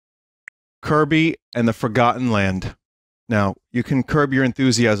Kirby and the Forgotten Land. Now, you can curb your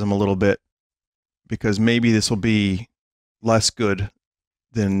enthusiasm a little bit, because maybe this will be less good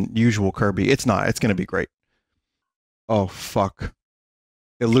than usual Kirby. It's not. It's going to be great. Oh, fuck.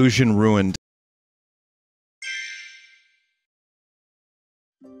 Illusion ruined.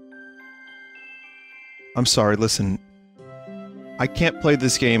 I'm sorry, listen. I can't play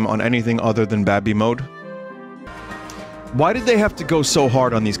this game on anything other than Babby mode. Why did they have to go so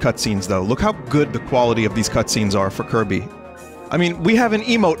hard on these cutscenes, though? Look how good the quality of these cutscenes are for Kirby. I mean, we have an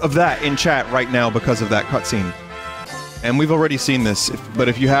emote of that in chat right now because of that cutscene. And we've already seen this, but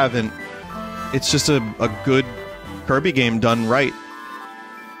if you haven't, it's just a good Kirby game done right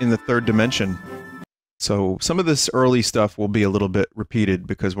in the third dimension. So, some of this early stuff will be a little bit repeated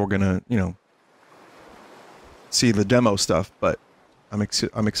because we're gonna, you know, see the demo stuff, but I'm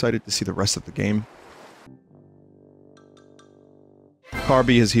excited to see the rest of the game.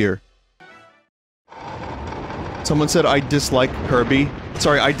 Kirby is here. Someone said I dislike Kirby.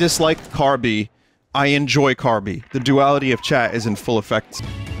 Sorry, I dislike Kirby. I enjoy Kirby. The duality of chat is in full effect.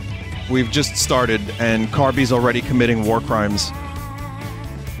 We've just started, and Kirby's already committing war crimes.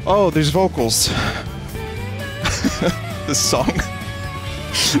 Oh, there's vocals. This song.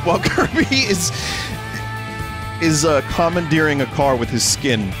 While Kirby is commandeering a car with his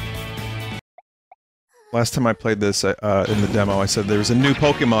skin. Last time I played this in the demo, I said there's a new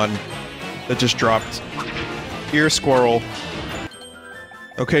Pokemon that just dropped. Ear Squirrel.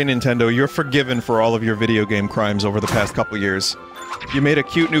 Okay, Nintendo, you're forgiven for all of your video game crimes over the past couple years. You made a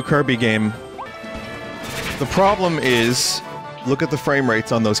cute new Kirby game. The problem is, look at the frame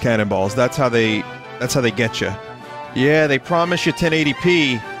rates on those cannonballs. That's how they get you. Yeah, they promise you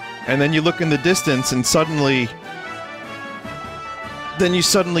 1080p, and then you look in the distance and suddenly... Then you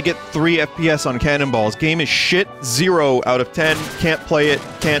suddenly get 3 FPS on cannonballs. Game is shit. 0 out of 10. Can't play it.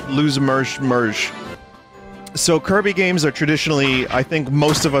 Can't lose merge. So Kirby games are traditionally, I think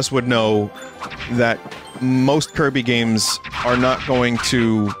most of us would know that most Kirby games are not going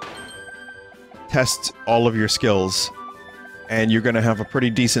to test all of your skills, and you're going to have a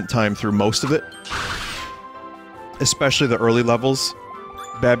pretty decent time through most of it. Especially the early levels,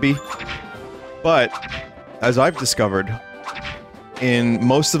 Babby. But, as I've discovered, in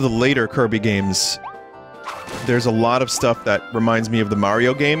most of the later Kirby games, there's a lot of stuff that reminds me of the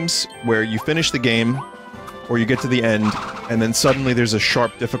Mario games, where you finish the game, or you get to the end, and then suddenly there's a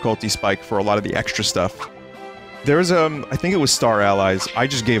sharp difficulty spike for a lot of the extra stuff. There's, I think it was Star Allies. I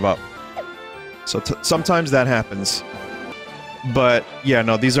just gave up. So sometimes that happens. But, yeah,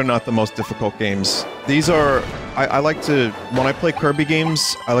 no, these are not the most difficult games. These are... I like to... When I play Kirby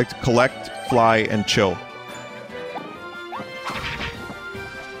games, I like to collect, fly, and chill.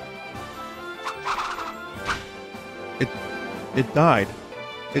 It died.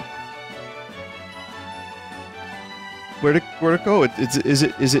 Where'd it go?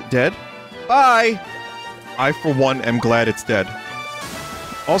 Is it dead? Bye! I, for one, am glad it's dead.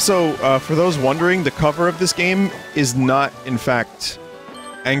 Also, for those wondering, the cover of this game is not, in fact,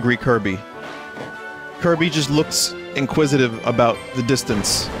 Angry Kirby. Kirby just looks inquisitive about the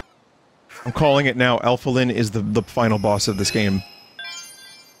distance. I'm calling it now. Alphalin is the final boss of this game.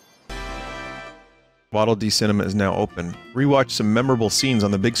 Waddle Dee Cinema is now open. Rewatch some memorable scenes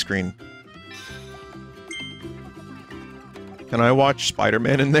on the big screen. Can I watch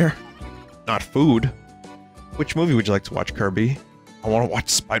Spider-Man in there? Not food. Which movie would you like to watch, Kirby? I want to watch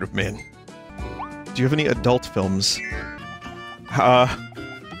Spider-Man. Do you have any adult films?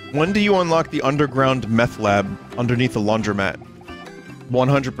 When do you unlock the underground meth lab underneath the laundromat?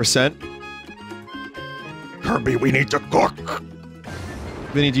 100%? Kirby, we need to cook!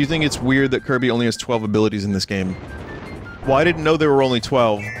 Vinny, do you think it's weird that Kirby only has 12 abilities in this game? Well, I didn't know there were only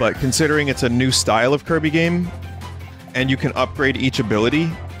 12, but considering it's a new style of Kirby game, and you can upgrade each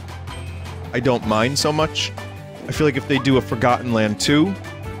ability, I don't mind so much. I feel like if they do a Forgotten Land 2,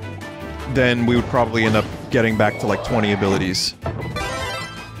 then we would probably end up getting back to like 20 abilities.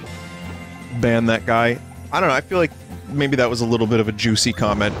 Ban that guy. I don't know, I feel like maybe that was a little bit of a juicy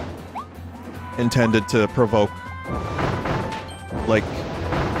comment intended to provoke. Like,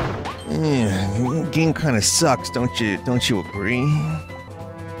 game kind of sucks, don't you agree?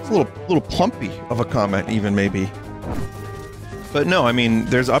 It's a little plumpy of a comment, even, maybe. But no, I mean,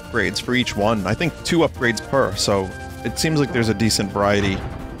 there's upgrades for each one. I think 2 upgrades per, so it seems like there's a decent variety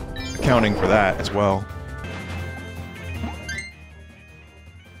accounting for that as well.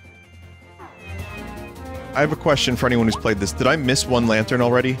 I have a question for anyone who's played this. Did I miss one lantern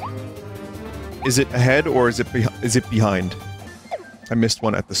already? Is it ahead or is it behind? I missed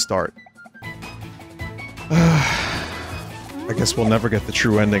one at the start. I guess we'll never get the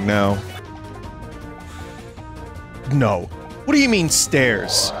true ending now. No. What do you mean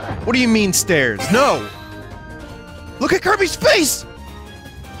stairs? What do you mean stairs? No! Look at Kirby's face!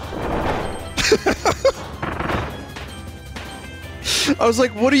 I was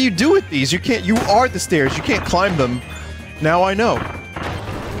like, what do you do with these? You can't- you are the stairs, you can't climb them. Now I know.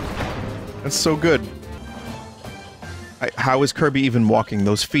 That's so good. How is Kirby even walking?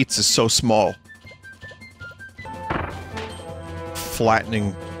 Those feet is so small.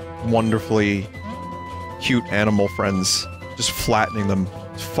 Flattening wonderfully cute animal friends. Just flattening them.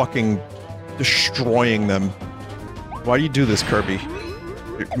 Fucking destroying them. Why do you do this, Kirby?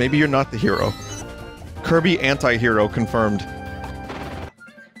 Maybe you're not the hero. Kirby anti-hero confirmed.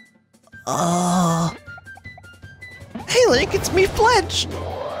 Hey Link, it's me, Fledge!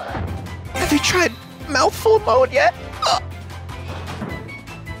 Have you tried mouthful mode yet?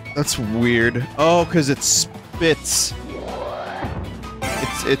 That's weird. Oh, because it spits.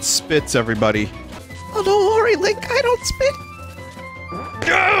 It spits, everybody. Oh, don't worry, Link, I don't spit.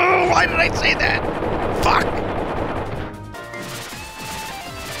 No! Why did I say that? Fuck!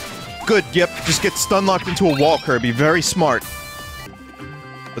 Good, yep, just get stun locked into a wall, Kirby. Very smart.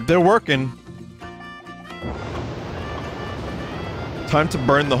 But they're working. Time to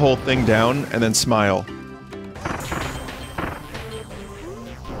burn the whole thing down, and then smile.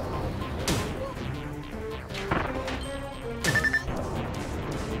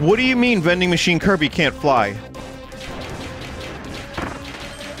 What do you mean vending machine Kirby can't fly?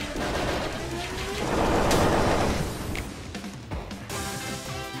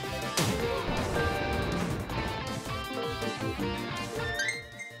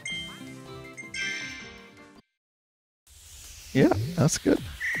 Yeah, that's good.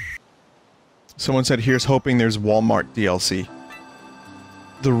 Someone said, here's hoping there's Walmart DLC.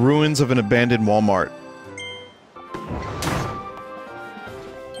 The ruins of an abandoned Walmart.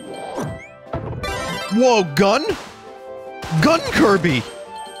 Whoa, gun? Gun Kirby!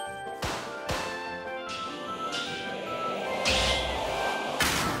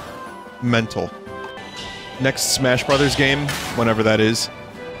 Mental. Next Smash Brothers game, whenever that is,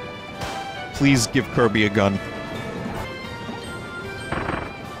 please give Kirby a gun.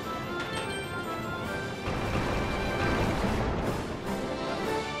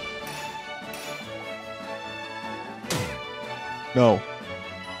 No.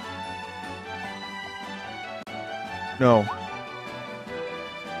 No.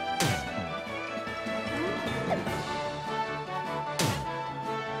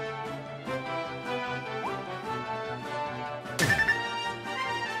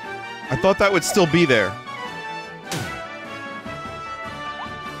 I thought that would still be there.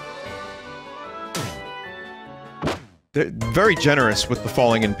 They're very generous with the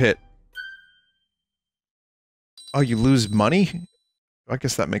falling in pit. Oh, you lose money? I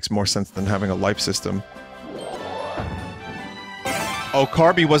guess that makes more sense than having a life system. Oh,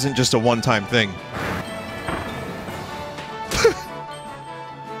 Kirby wasn't just a one-time thing.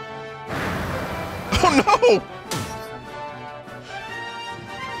 Oh no!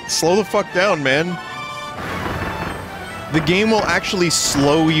 Slow the fuck down, man. The game will actually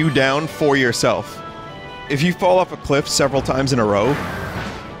slow you down for yourself. If you fall off a cliff several times in a row,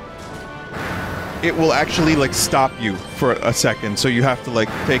 it will actually, like, stop you for a second, so you have to, like,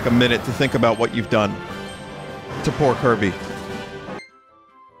 take a minute to think about what you've done. To poor Kirby.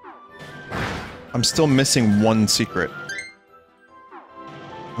 I'm still missing one secret.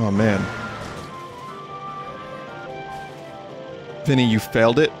 Oh, man. Vinny, you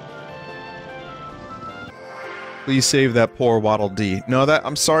failed it? Please save that poor Waddle Dee. No,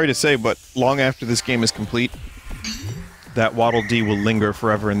 I'm sorry to say, but long after this game is complete, that Waddle Dee will linger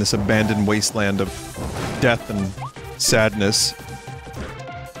forever in this abandoned wasteland of death and sadness.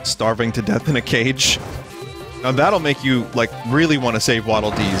 Starving to death in a cage. Now that'll make you, like, really want to save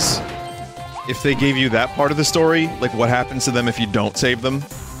Waddle Dees. If they gave you that part of the story, like what happens to them if you don't save them.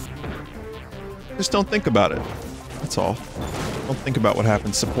 Just don't think about it. That's all. Don't think about what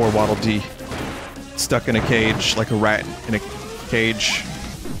happens to poor Waddle Dee. Stuck in a cage, like a rat in a cage.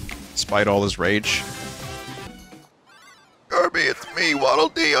 Despite all his rage. Kirby, it's me, Waddle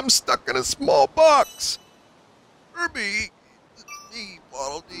Dee. I'm stuck in a small box. Kirby, it's me,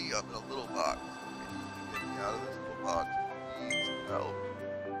 Waddle Dee. I'm in a little box. Get me out of this little box. Please help.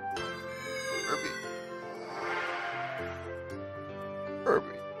 Kirby.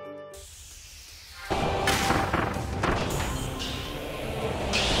 Kirby.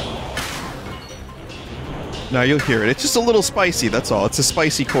 Now you'll hear it. It's just a little spicy, that's all. It's a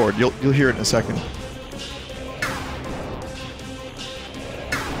spicy chord. You'll hear it in a second.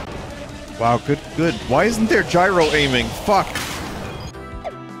 Wow, good. Why isn't there gyro aiming? Fuck!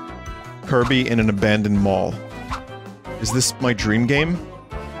 Kirby in an abandoned mall. Is this my dream game?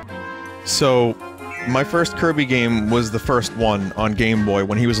 So, my first Kirby game was the first one on Game Boy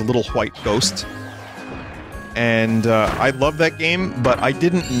when he was a little white ghost. And I loved that game, but I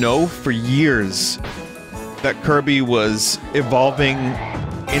didn't know for years that Kirby was evolving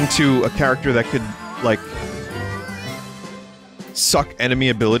into a character that could, like, suck enemy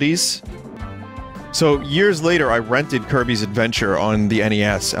abilities. So, years later, I rented Kirby's Adventure on the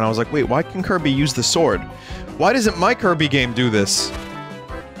NES, and I was like, wait, why can Kirby use the sword? Why doesn't my Kirby game do this?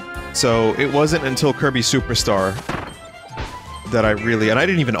 So, it wasn't until Kirby Superstar that I really... And I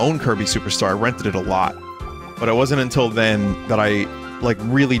didn't even own Kirby Superstar, I rented it a lot. But it wasn't until then that I, like,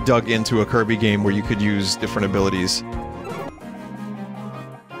 really dug into a Kirby game where you could use different abilities.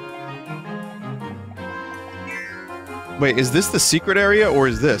 Wait, is this the secret area, or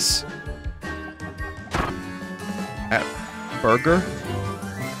is this? At Burger?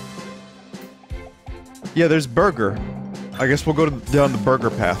 Yeah, there's Burger. I guess we'll go down the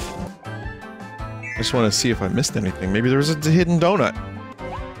Burger path. I just want to see if I missed anything. Maybe there's a hidden donut.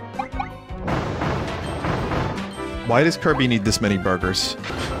 Why does Kirby need this many burgers?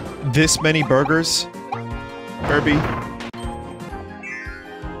 This many burgers? Kirby?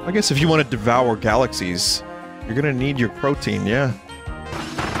 I guess if you want to devour galaxies, you're gonna need your protein, yeah.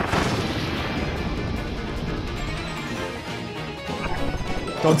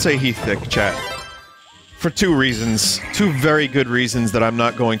 Don't say he thick, chat. For two reasons. Two very good reasons that I'm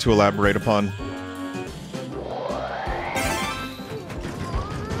not going to elaborate upon.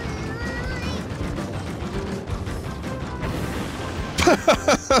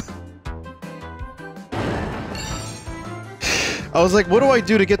 I was like, what do I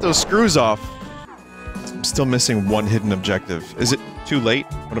do to get those screws off? I'm still missing one hidden objective. Is it too late?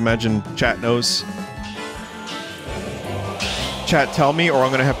 I would imagine chat knows. Chat, tell me, or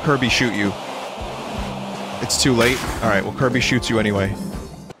I'm gonna have Kirby shoot you. It's too late? Alright, well Kirby shoots you anyway.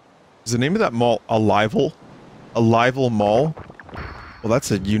 Is the name of that mall Alival? Alival Mall? Well,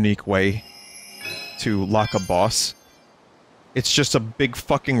 that's a unique way to lock a boss. It's just a big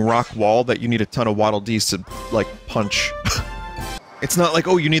fucking rock wall that you need a ton of Waddle Dees to, like, punch. It's not like,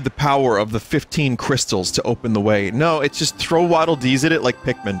 oh, you need the power of the 15 crystals to open the way. No, it's just throw Waddle Dees at it like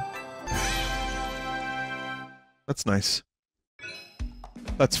Pikmin. That's nice.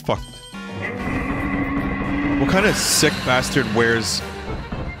 That's fucked. What kind of sick bastard wears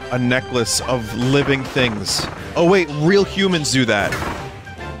a necklace of living things? Oh wait, real humans do that.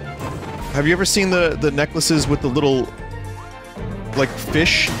 Have you ever seen the necklaces with the little, like,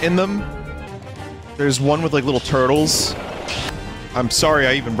 fish in them? There's one with, like, little turtles. I'm sorry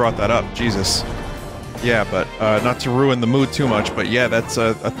I even brought that up, Jesus. Yeah, but, not to ruin the mood too much, but yeah, that's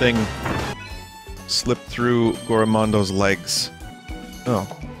a thing. Slip through Goromondo's legs. Oh.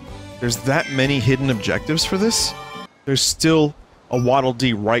 There's that many hidden objectives for this? There's still a Waddle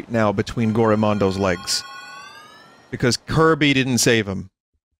Dee right now between Goromondo's legs. Because Kirby didn't save him.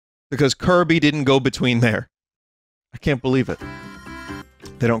 Because Kirby didn't go between there. I can't believe it.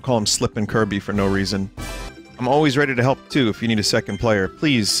 They don't call him Slippin' Kirby for no reason. I'm always ready to help too if you need a second player.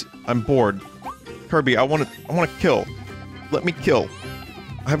 Please, I'm bored. Kirby, I wanna kill. Let me kill.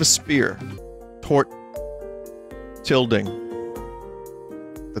 I have a spear. Tilding.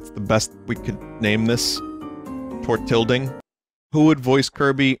 That's the best we could name this. Tortilding. Who would voice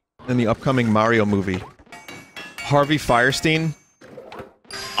Kirby in the upcoming Mario movie? Harvey Fierstein?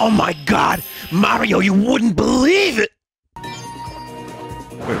 Oh my god! Mario, you wouldn't believe it!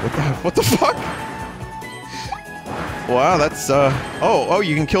 Wait, what the fuck? Wow, that's, oh,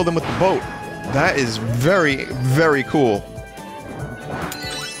 you can kill them with the boat. That is very, very cool.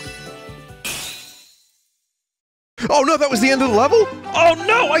 Oh no, that was the end of the level? Oh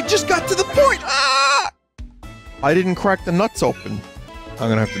no, I just got to the point! Ah! I didn't crack the nuts open. I'm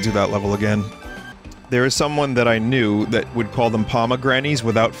gonna have to do that level again. There is someone that I knew that would call them pomegranates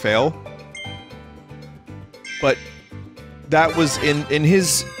without fail. But that was in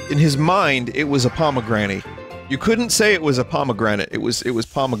his mind, it was a pomegranate. You couldn't say it was a pomegranate, it was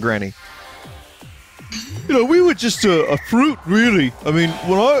pomegranate. You know, we were just a fruit, really. I mean,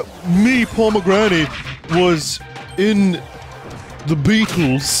 when pomegranate was in the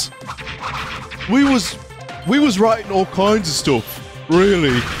Beatles, we was writing all kinds of stuff,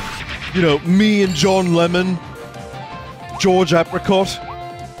 really. You know, me and John Lemon, George Apricot,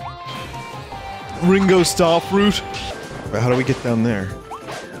 Ringo Starfruit. How do we get down there?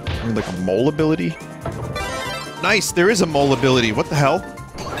 Like a mole ability? Nice, there is a mole ability. What the hell?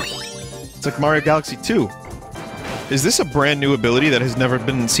 It's like Mario Galaxy 2. Is this a brand new ability that has never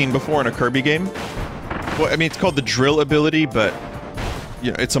been seen before in a Kirby game? Well, I mean, it's called the drill ability, but,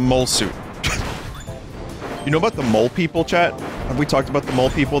 you know, it's a mole suit. You know about the mole people, chat? Have we talked about the mole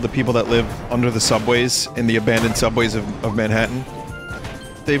people? The people that live under the subways, in the abandoned subways of Manhattan?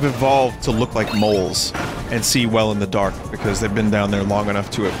 They've evolved to look like moles and see well in the dark because they've been down there long enough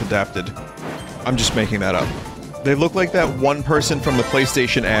to have adapted. I'm just making that up. They look like that one person from the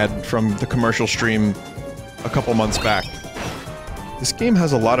PlayStation ad from the commercial stream a couple months back. This game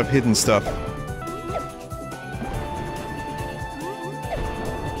has a lot of hidden stuff.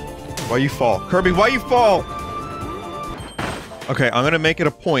 Why you fall? Kirby, why you fall? Okay, I'm gonna make it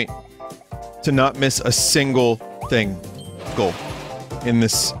a point to not miss a single thing. Goal. In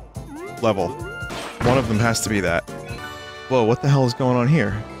this level. One of them has to be that. Whoa, what the hell is going on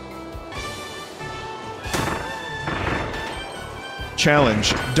here?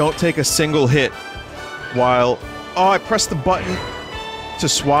 Challenge. Don't take a single hit while... Oh, I pressed the button to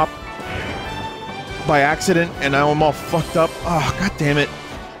swap by accident and now I'm all fucked up. Oh, god damn it.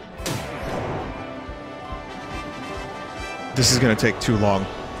 This is gonna take too long.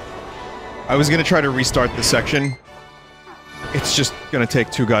 I was gonna try to restart the section. It's just gonna take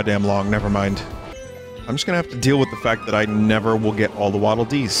too goddamn long, never mind. I'm just gonna have to deal with the fact that I never will get all the Waddle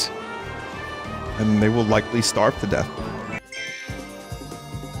Dees. And they will likely starve to death.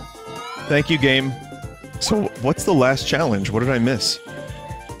 Thank you, game. So, what's the last challenge? What did I miss?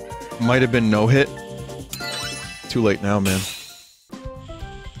 Might have been no hit. Too late now, man.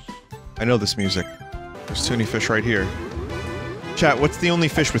 I know this music. There's Toonie Fish right here. Chat, what's the only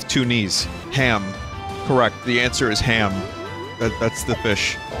fish with 2 knees? Ham. Correct, the answer is ham. That's the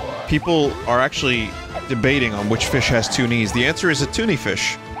fish. People are actually debating on which fish has 2 knees. The answer is a Toonie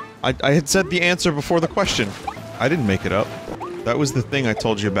Fish. I had said the answer before the question. I didn't make it up. That was the thing I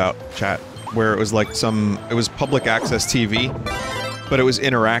told you about, chat. Where it was like it was public access TV, but it was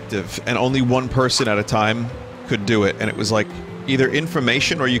interactive, and only one person at a time could do it, and it was like either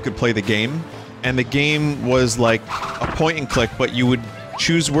information or you could play the game. And the game was like a point and click, but you would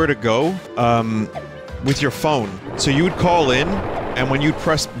choose where to go, with your phone. So you would call in, and when you'd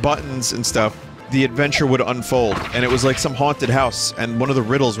press buttons and stuff, the adventure would unfold. And it was like some haunted house, and one of the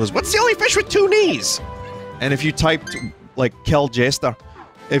riddles was, what's the only fish with 2 knees? And if you typed, like, Kel Jesta,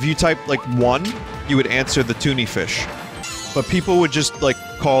 if you typed, like, 1, you would answer the Toonie Fish. But people would just, like,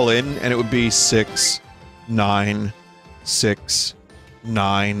 call in, and it would be 6, 9, 6,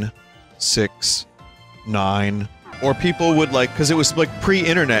 9, 6, 9. Or people would, like, because it was, like,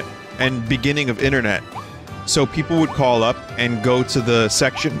 pre-internet and beginning of internet. So people would call up and go to the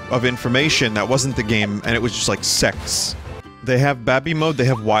section of information that wasn't the game, and it was just like sex. They have Babby mode, they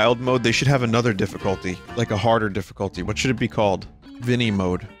have wild mode, they should have another difficulty. Like a harder difficulty. What should it be called? Vinny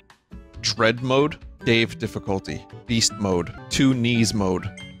mode. Dread mode? Dave difficulty. Beast mode. 2 knees mode.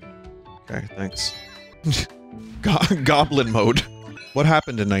 Okay, thanks. Goblin mode. What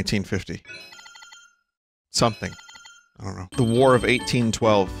happened in 1950? Something. I don't know. The War of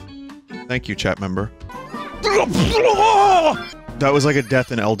 1812. Thank you, chat member. That was like a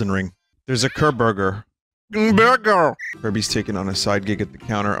death in Elden Ring. There's a Kerburger. Burger! Kirby's taken on a side gig at the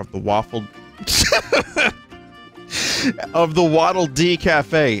counter of the waffle... of the Waddle Dee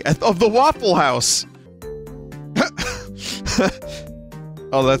Cafe. Of the Waffle House!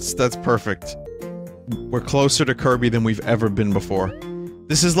 Oh, that's perfect. We're closer to Kirby than we've ever been before.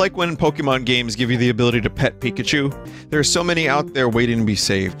 This is like when Pokemon games give you the ability to pet Pikachu. There are so many out there waiting to be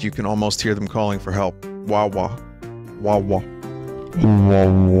saved, you can almost hear them calling for help. Wah wah. Wah wah.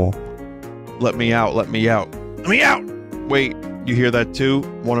 Wah wah. Let me out, let me out. Let me out! Wait, you hear that too?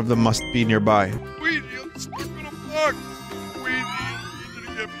 One of them must be nearby. Luigi, I'm stuck in a box! Luigi, you need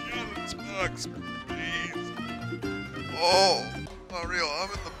to get me out of this box, please. Oh, Mario, I'm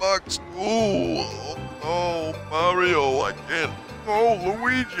in the box. Oh, no, Mario, I can't. Oh,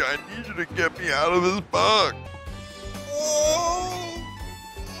 Luigi, I need you to get me out of this box. Oh,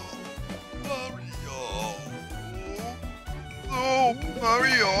 Mario. Oh,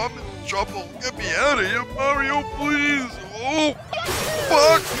 Mario, I'm in trouble. Get me out of here, Mario, please. Oh,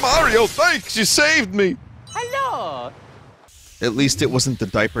 fuck, Mario, thanks, you saved me. Hello. At least it wasn't the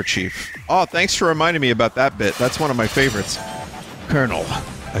Diaper Chief. Oh, thanks for reminding me about that bit. That's one of my favorites. Colonel,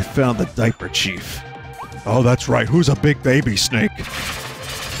 I found the Diaper Chief. Oh, that's right. Who's a big baby, Snake?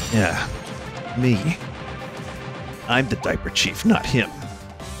 Yeah, me. I'm the Diaper Chief, not him.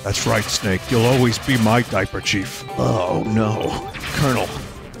 That's right, Snake. You'll always be my Diaper Chief. Oh, no. Colonel,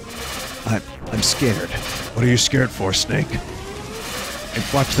 I'm scared. What are you scared for, Snake? I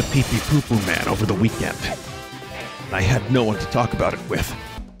watched the Pee Pee Poo Poo Man over the weekend. And I had no one to talk about it with.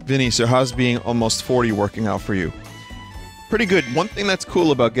 Vinny, so how's being almost 40 working out for you? Pretty good. One thing that's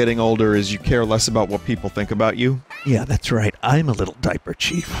cool about getting older is you care less about what people think about you. Yeah, that's right. I'm a little Diaper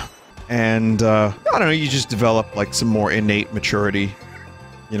Chief. And, I don't know, you just develop, like, some more innate maturity.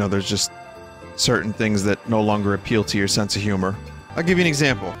 You know, there's just certain things that no longer appeal to your sense of humor. I'll give you an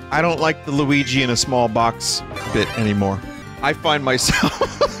example. I don't like the Luigi in a small box bit anymore. I find myself...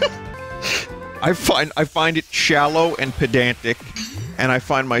 I find it shallow and pedantic, and I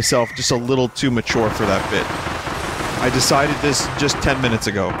find myself just a little too mature for that bit. I decided this just 10 minutes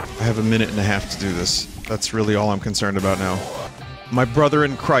ago. I have a minute and a half to do this. That's really all I'm concerned about now. My brother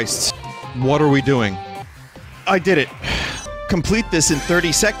in Christ, what are we doing? I did it. Complete this in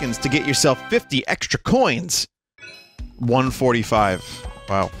 30 seconds to get yourself 50 extra coins. 145.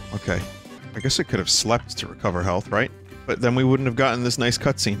 Wow, okay. I guess I could have slept to recover health, right? But then we wouldn't have gotten this nice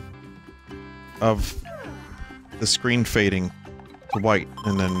cutscene of the screen fading to white,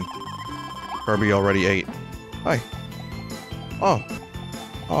 and then Kirby already ate. Hi. Oh.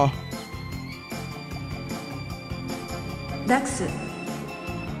 Oh. Dax.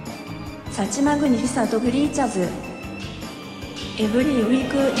 サチマグニフィサとブリーチャーズ Every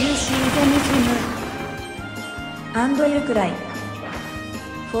week you see them swim and you cry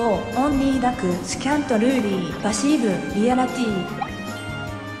For only duck scant really passive reality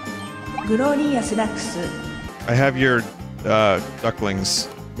Glorious ducks I have your, ducklings.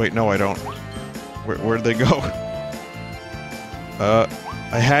 Wait, no I don't. Where'd they go?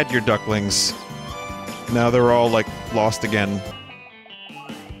 I had your ducklings. Now they're all, like, lost again.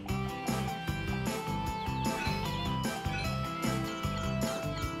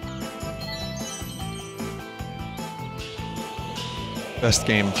 Best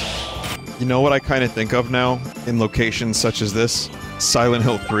game. You know what I kind of think of now, in locations such as this? Silent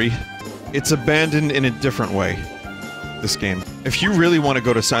Hill 3. It's abandoned in a different way, this game. If you really want to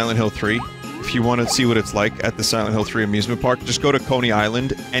go to Silent Hill 3, if you want to see what it's like at the Silent Hill 3 amusement park, just go to Coney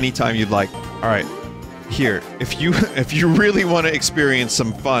Island anytime you'd like. Alright, here, if you really want to experience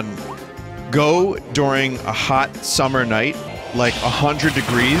some fun, go during a hot summer night, like 100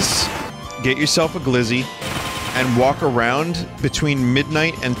 degrees, get yourself a glizzy, and walk around between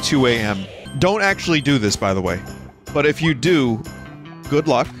midnight and 2 a.m. Don't actually do this, by the way. But if you do, good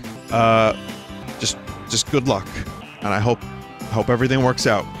luck. Just good luck. And I hope everything works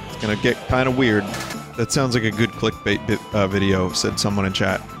out. It's gonna get kind of weird. That sounds like a good clickbait video, said someone in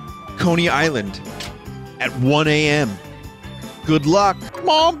chat. Coney Island. At 1 a.m. Good luck.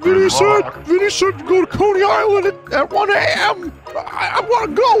 Mom, Vinny said to go to Coney Island at 1 a.m. I want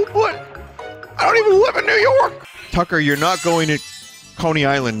to go, but I don't even live in New York. Tucker, you're not going to Coney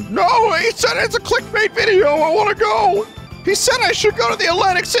Island. No, he said it's a clickbait video. I want to go. He said I should go to the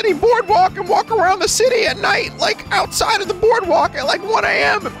Atlantic City boardwalk and walk around the city at night, like outside of the boardwalk at like 1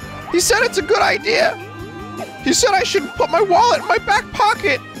 a.m. He said it's a good idea. He said I should put my wallet in my back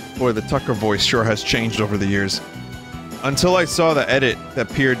pocket. Boy, the Tucker voice sure has changed over the years. Until I saw the edit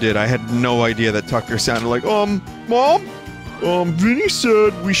that Pierre did, I had no idea that Tucker sounded like, Mom? Vinny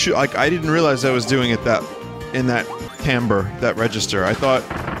said we should, like, I didn't realize I was doing it in that timbre, that register. I thought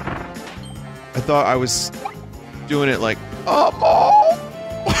I was doing it like, Mom!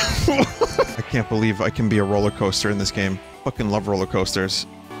 I can't believe I can be a roller coaster in this game. Fucking love roller coasters.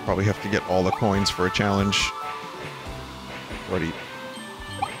 Probably have to get all the coins for a challenge. Already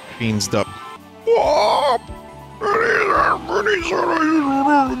beansed up.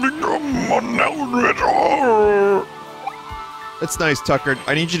 That's nice, Tucker.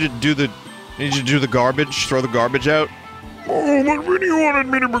 I need you to do the garbage, throw the garbage out. Oh, but Vinny wanted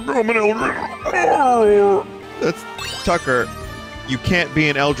me to become an Eldritch. That's Tucker. You can't be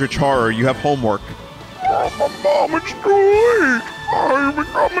an Eldritch horror. You have homework. Mom, it's too late. I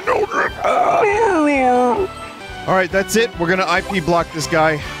become an Eldritch. All right, that's it. We're gonna IP block this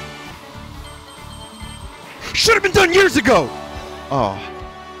guy. Should have been done years ago. Oh.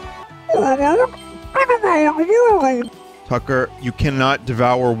 Tucker, you cannot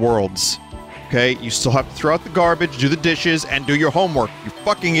devour worlds. Okay? You still have to throw out the garbage, do the dishes, and do your homework. You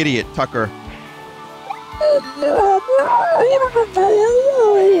fucking idiot, Tucker.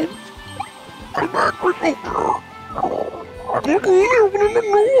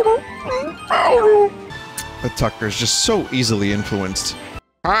 But Tucker's just so easily influenced.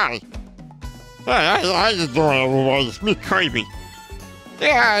 Hi. Hey, how you doing, everybody? It's me, Kirby.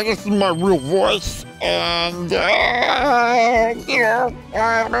 Yeah, this is my real voice, and, you know,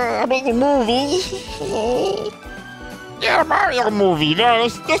 I'm in the movie. Yeah, Mario movie, you know,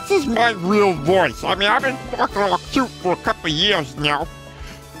 this is my real voice. I mean, I've been talking all cute for a couple of years now.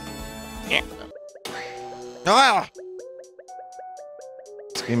 Yeah. Ah!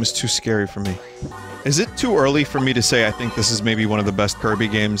 This game is too scary for me. Is it too early for me to say I think this is maybe one of the best Kirby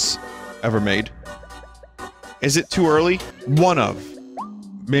games ever made? Is it too early? One of.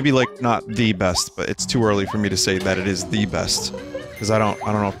 maybe like not the best, but it's too early for me to say that it is the best. Because I don't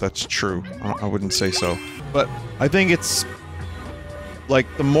know if that's true. I wouldn't say so. But I think it's like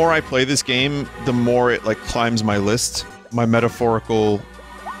the more I play this game, the more it like climbs my list, my metaphorical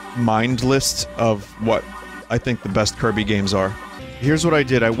mind list of what I think the best Kirby games are. Here's what I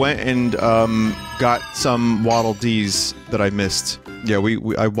did. I went and got some Waddle Dees that I missed. Yeah,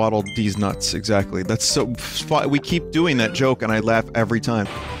 I waddled D's nuts, exactly. That's so fun. We keep doing that joke and I laugh every time.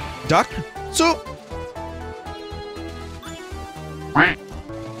 Duck? So...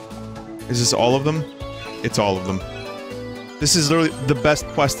 Is this all of them? It's all of them. This is literally the best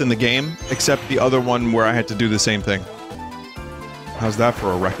quest in the game, except the other one where I had to do the same thing. How's that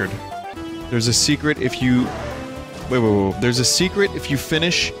for a record? There's a secret if you... Wait. There's a secret if you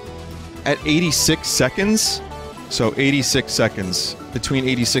finish at 86 seconds? So 86 seconds. Between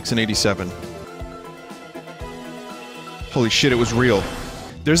 86 and 87. Holy shit, it was real.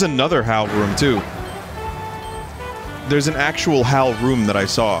 There's another HAL room, too. There's an actual HAL room that I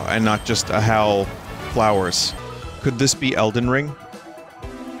saw, and not just a HAL flowers. Could this be Elden Ring?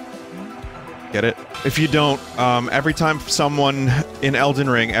 Get it? If you don't, every time someone in Elden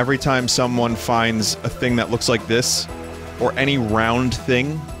Ring, every time someone finds a thing that looks like this, or any round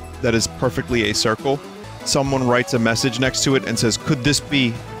thing that is perfectly a circle, someone writes a message next to it and says, could this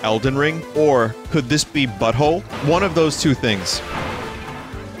be Elden Ring? Or could this be Butthole? One of those two things.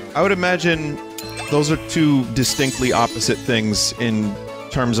 I would imagine those are two distinctly opposite things in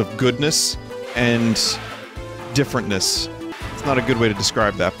terms of goodness and differentness. It's not a good way to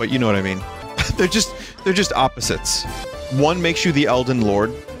describe that, but you know what I mean. They're just opposites. One makes you the Elden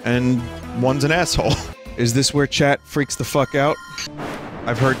Lord, and one's an asshole. Is this where chat freaks the fuck out?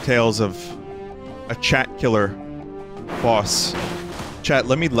 I've heard tales of a chat killer boss. Chat,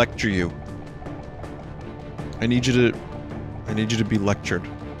 let me lecture you. I need you to be lectured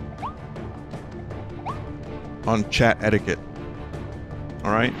on chat etiquette.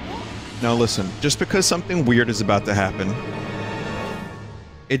 Alright? Now listen, just because something weird is about to happen,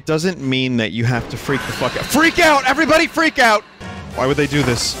 it doesn't mean that you have to freak the fuck out. Freak out! Everybody freak out! Why would they do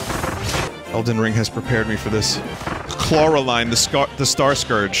this? Elden Ring has prepared me for this. Chloraline, the Star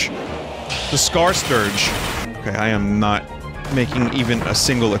Scourge. The Scar Scourge. Okay, I am not making even a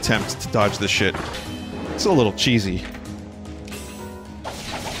single attempt to dodge this shit. It's a little cheesy.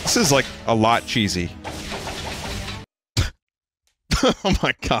 This is like a lot cheesy. Oh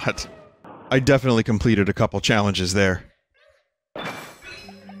my god. I definitely completed a couple challenges there.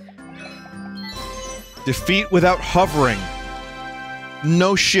 Defeat without hovering.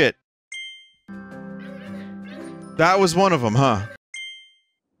 No shit. That was one of them, huh?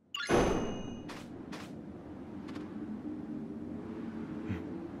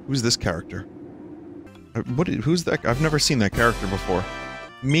 Who's this character? Who's that? I've never seen that character before.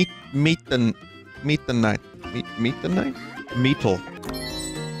 Meet the Knight. Meet the Knight? Meetle.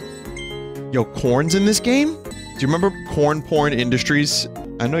 Yo, Corn's in this game? Do you remember Corn Porn Industries?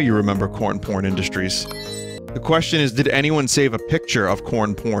 I know you remember Corn Porn Industries. The question is, did anyone save a picture of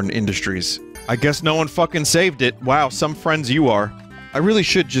Corn Porn Industries? I guess no one fucking saved it. Wow, some friends you are. I really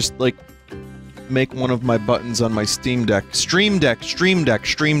should just, like, make one of my buttons on my Stream Deck,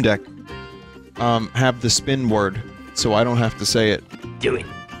 have the spin word, so I don't have to say it. Do it.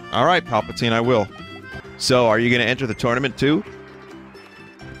 Alright, Palpatine, I will. So, are you gonna enter the tournament too?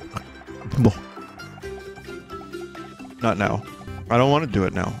 Not now. I don't want to do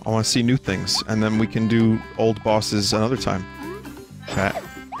it now. I want to see new things, and then we can do old bosses another time. Chat.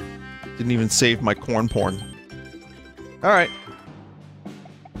 Didn't even save my corn porn. Alright.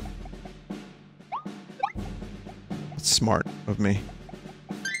 That's smart of me.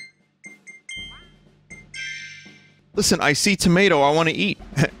 Listen, I see tomato, I want to eat.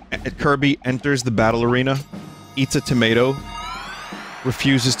 Kirby enters the battle arena, eats a tomato,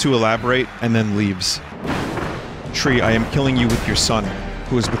 refuses to elaborate, and then leaves. Tree, I am killing you with your son,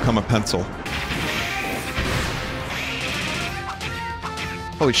 who has become a pencil.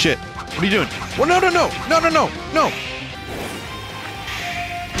 Holy shit. What are you doing? Well, no!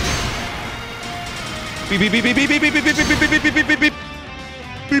 Beep beep beep beep beep beep beep beep beep beep beep beep beep beep beep.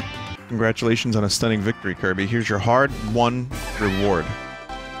 Beep. Congratulations on a stunning victory, Kirby. Here's your hard-won reward.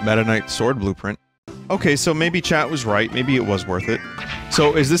 Meta Knight Sword Blueprint. Okay, so maybe chat was right. Maybe it was worth it.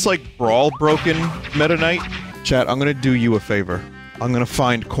 So, is this like Brawl broken Meta Knight? Chat, I'm gonna do you a favor. I'm gonna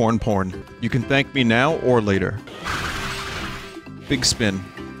find corn porn. You can thank me now or later. Big spin.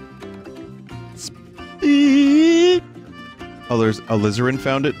 Speed. Oh, there's a Alizarin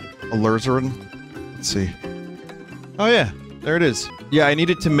found it? Alizarin? Let's see. Oh yeah, there it is. Yeah, I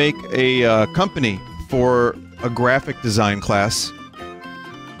needed to make a company for a graphic design class.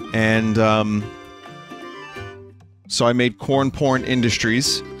 And, so I made Corn Porn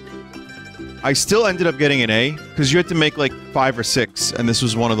Industries. I still ended up getting an A, because you had to make like 5 or 6, and this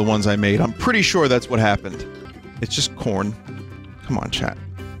was one of the ones I made. I'm pretty sure that's what happened. It's just corn. Come on, chat.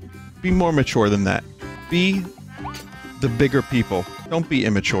 Be more mature than that. Be the bigger people. Don't be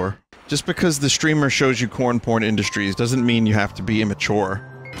immature. Just because the streamer shows you Corn Porn Industries doesn't mean you have to be immature.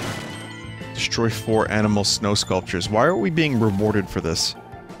 Destroy 4 animal snow sculptures. Why are we being rewarded for this?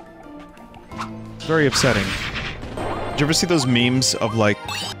 It's very upsetting. Did you ever see those memes of like,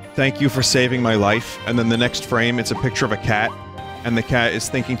 thank you for saving my life, and then the next frame it's a picture of a cat, and the cat is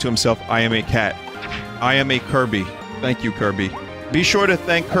thinking to himself, I am a cat. I am a Kirby. Thank you, Kirby. Be sure to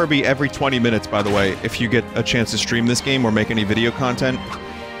thank Kirby every 20 minutes, by the way, if you get a chance to stream this game or make any video content.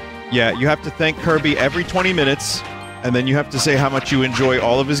 Yeah, you have to thank Kirby every 20 minutes, and then you have to say how much you enjoy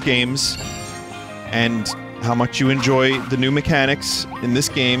all of his games, and how much you enjoy the new mechanics in this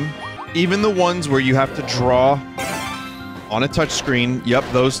game. Even the ones where you have to draw on a touchscreen. Yep,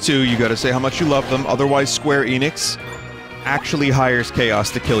 those two, you gotta say how much you love them, otherwise Square Enix actually hires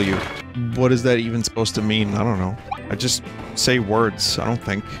Chaos to kill you. What is that even supposed to mean? I don't know. I just say words, I don't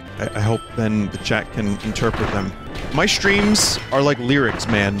think. I hope then the chat can interpret them. My streams are like lyrics,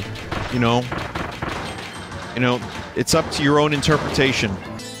 man. You know? You know, it's up to your own interpretation,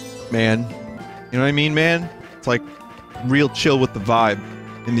 man. You know what I mean, man? It's like real chill with the vibe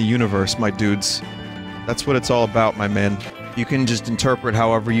in the universe, my dudes. That's what it's all about, my man. You can just interpret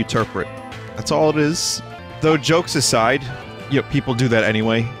however you interpret. That's all it is. Though jokes aside, you know, people do that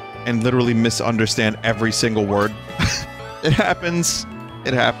anyway, and literally misunderstand every single word. It happens.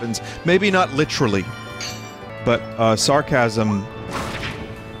 It happens. Maybe not literally, but sarcasm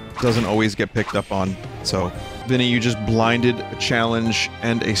doesn't always get picked up on. So, Vinny, you just blinded a challenge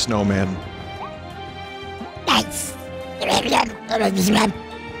and a snowman. Nice.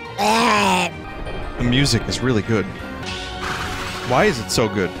 The music is really good. Why is it so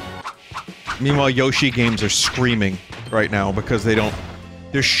good? Meanwhile, Yoshi games are screaming right now because they don't...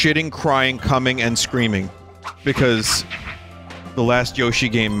 They're shitting, crying, coming, and screaming. Because the last Yoshi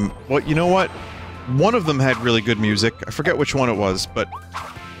game... Well, you know what? One of them had really good music. I forget which one it was, but...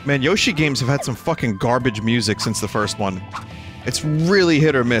 Man, Yoshi games have had some fucking garbage music since the first one. It's really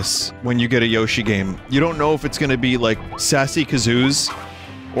hit or miss when you get a Yoshi game. You don't know if it's gonna be, like, sassy kazoos,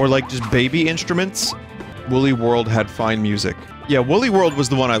 or, like, just baby instruments. Woolly World had fine music. Yeah, Woolly World was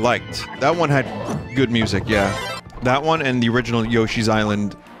the one I liked. That one had good music, yeah. That one and the original Yoshi's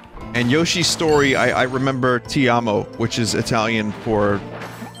Island. And Yoshi's Story, I remember Ti amo, which is Italian for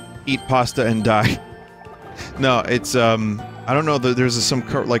eat pasta and die. No, it's, I don't know, there's some,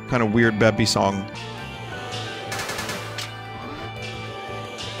 like, kind of weird Bebby song.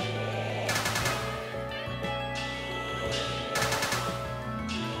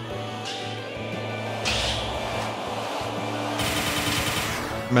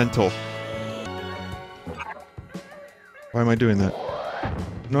 Mental. Why am I doing that?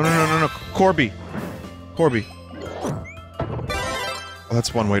 No, no, no, no, no. Corby! Corby. Oh,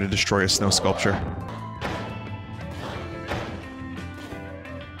 that's one way to destroy a snow sculpture.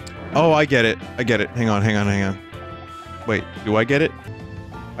 Oh, I get it. I get it. Hang on, hang on, hang on. Wait, do I get it?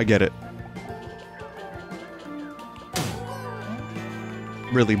 I get it.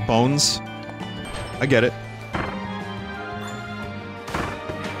 Really, bones? I get it.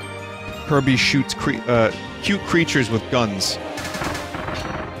 Kirby shoots cute creatures with guns.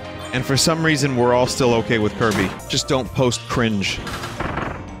 And for some reason, we're all still okay with Kirby. Just don't post cringe.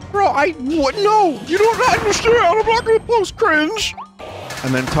 Bro, what? No! You don't understand! I'm not gonna post cringe!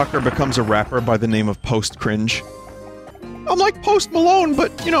 And then Tucker becomes a rapper by the name of Post Cringe. I'm like Post Malone,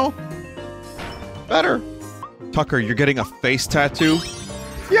 but, you know, better. Tucker, you're getting a face tattoo?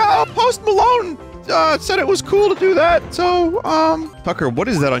 Yeah, Post Malone said it was cool to do that, so, Tucker, what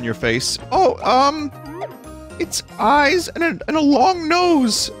is that on your face? Oh, it's eyes and a long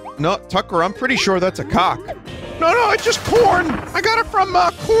nose. No, Tucker, I'm pretty sure that's a cock. No, it's just corn. I got it from,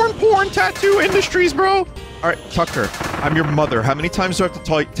 Corn Porn Tattoo Industries, bro. Alright, Tucker, I'm your mother. How many times do I have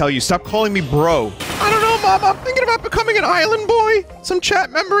to tell you? Stop calling me bro. I don't know, Mom. I'm thinking about becoming an island boy. Some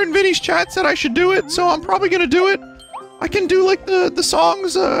chat member in Vinny's chat said I should do it, so I'm probably gonna do it. I can do, like, the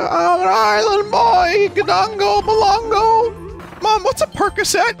songs, I'm an island boy, Gadongo, Malongo. Mom, what's a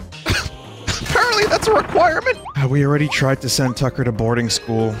Percocet? Apparently that's a requirement. We already tried to send Tucker to boarding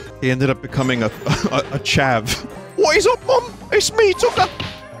school. He ended up becoming a chav. What is up, Mom? It's me, Tucker.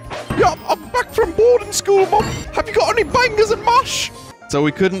 Yeah, I'm back from boarding school, Mom. Have you got any bangers and mash? So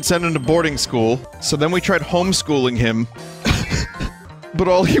we couldn't send him to boarding school, so then we tried homeschooling him. But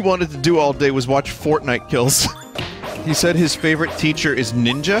all he wanted to do all day was watch Fortnite kills. He said his favorite teacher is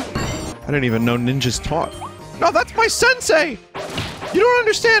Ninja? I didn't even know ninjas taught. No, that's my sensei! You don't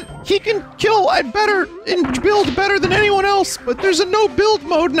understand! He can kill and build better than anyone else, but there's a no build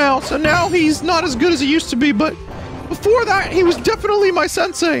mode now, so now he's not as good as he used to be, but before that, he was definitely my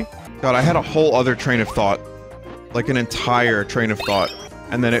sensei! God, I had a whole other train of thought. Like an entire train of thought.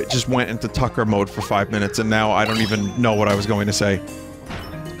 And then it just went into Tucker mode for 5 minutes, and now I don't even know what I was going to say.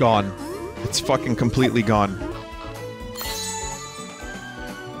 It's gone. It's fucking completely gone.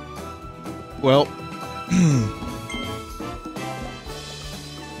 Well...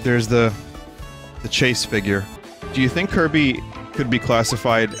 There's the chase figure. Do you think Kirby could be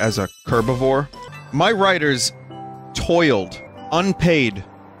classified as a herbivore? My writers toiled, unpaid,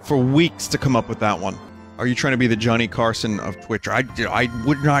 for weeks to come up with that one. Are you trying to be the Johnny Carson of Twitch? I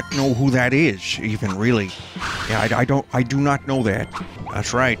would not know who that is, even, really. Yeah, I do not know that.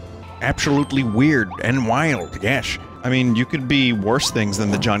 That's right. Absolutely weird and wild, yes. I mean, you could be worse things than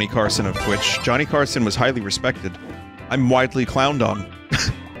the Johnny Carson of Twitch. Johnny Carson was highly respected. I'm widely clowned on.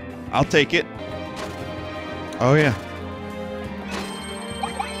 I'll take it. Oh, yeah.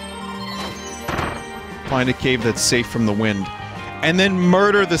 Find a cave that's safe from the wind. And then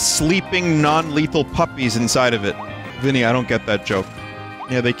murder the sleeping, non-lethal puppies inside of it. Vinny, I don't get that joke.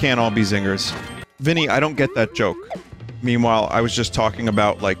 Yeah, they can't all be zingers. Vinny, I don't get that joke. Meanwhile, I was just talking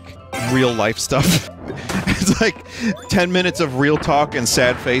about, like, real-life stuff. It's like 10 minutes of real talk and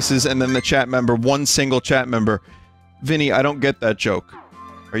sad faces, and then the chat member, one single chat member. Vinny, I don't get that joke.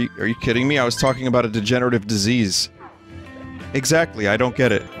 Are you kidding me? I was talking about a degenerative disease. Exactly, I don't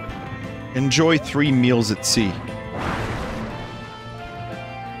get it. Enjoy 3 meals at sea.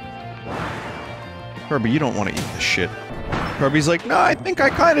 Kirby, you don't want to eat this shit. Kirby's like, nah, I think I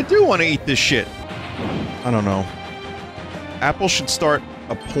kinda do want to eat this shit. I don't know. Apple should start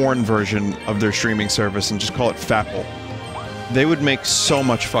a porn version of their streaming service and just call it Fapple. They would make so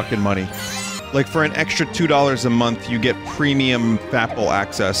much fucking money. Like, for an extra $2 a month, you get premium Fapple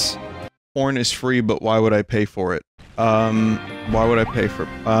access. Porn is free, but why would I pay for it? Why would I pay for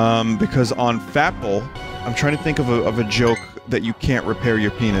it? Because on Fapple, I'm trying to think of a joke that you can't repair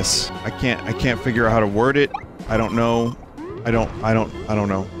your penis. I can't figure out how to word it. I don't know. I don't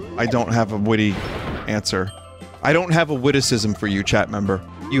know. I don't have a witty answer. I don't have a witticism for you, chat member.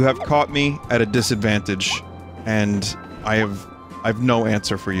 You have caught me at a disadvantage, and I've no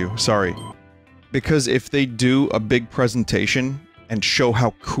answer for you. Sorry. Because if they do a big presentation and show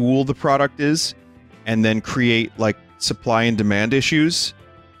how cool the product is, and then create, like, supply and demand issues,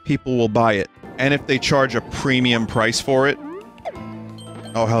 people will buy it. And if they charge a premium price for it,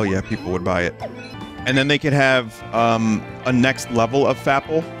 oh hell yeah, people would buy it. And then they could have, a next level of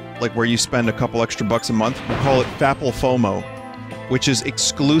Fapple, like where you spend a couple extra bucks a month. We'll call it Fapple FOMO, which is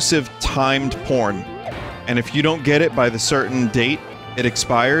exclusive timed porn. And if you don't get it by the certain date, it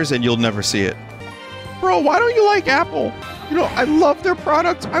expires and you'll never see it. Bro, why don't you like Apple? You know, I love their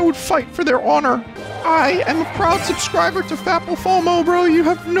products. I would fight for their honor. I am a proud subscriber to Fapple FOMO, bro. You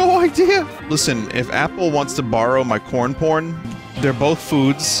have no idea. Listen, if Apple wants to borrow my corn porn, they're both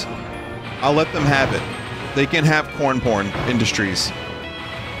foods. I'll let them have it. They can have corn porn industries.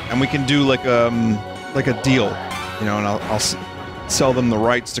 And we can do like a deal. You know, and I'll sell them the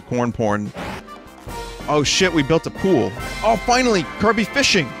rights to corn porn. Oh shit, we built a pool. Oh, finally! Kirby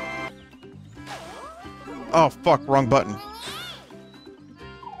fishing! Oh, fuck, wrong button.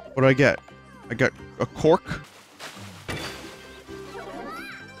 What do I get? I got a cork?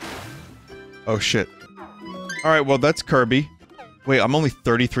 Oh, shit. Alright, well, that's Kirby. Wait, I'm only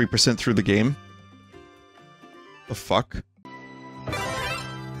 33% through the game? The fuck?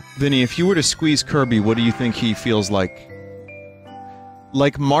 Vinny, if you were to squeeze Kirby, what do you think he feels like?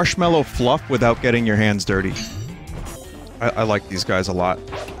 Like marshmallow fluff without getting your hands dirty. I like these guys a lot.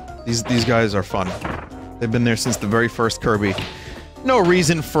 These guys are fun. They've been there since the very first Kirby. No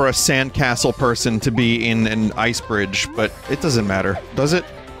reason for a sandcastle person to be in an ice bridge, but it doesn't matter, does it?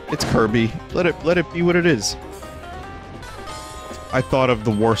 It's Kirby. Let it be what it is. I thought of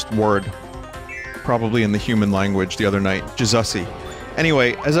the worst word, probably in the human language, the other night. Jizussi.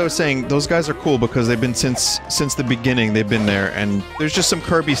 Anyway, as I was saying, those guys are cool because they've been since the beginning, they've been there, and there's just some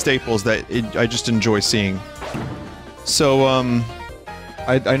Kirby staples that I just enjoy seeing. So,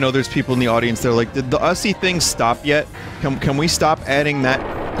 I know there's people in the audience that are like, did the Ussy thing stop yet? Can we stop adding that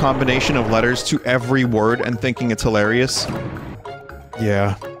combination of letters to every word and thinking it's hilarious?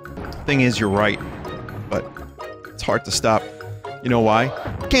 Yeah. Thing is, you're right. But it's hard to stop. You know why?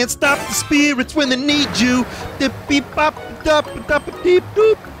 Can't stop the spirits when they need you.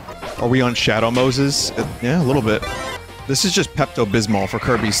 Are we on Shadow Moses? Yeah, a little bit. This is just Pepto-Bismol for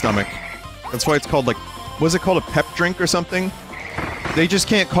Kirby's stomach. That's why it's called, like, Was it called a pep drink or something? They just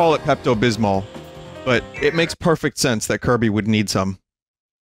can't call it Pepto-Bismol. But it makes perfect sense that Kirby would need some.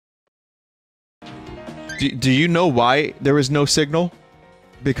 Do you know why there is no signal?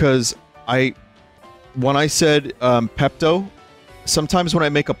 Because when I said Pepto, sometimes when I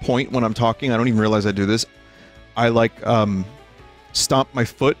make a point when I'm talking, I don't even realize I do this, I like stomp my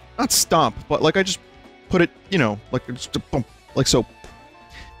foot. Not stomp, but like I just put it, you know, like just a bump, like so.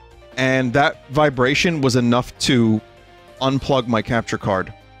 And that vibration was enough to unplug my capture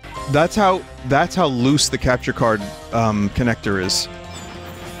card. That's how loose the capture card connector is.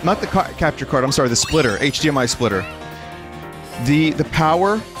 Not the capture card, I'm sorry, the splitter, HDMI splitter. The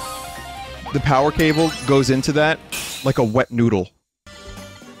power cable goes into that like a wet noodle.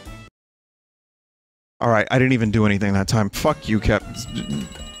 Alright, I didn't even do anything that time. Fuck you,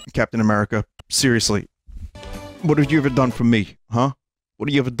 Captain America. Seriously. What have you ever done for me, huh? What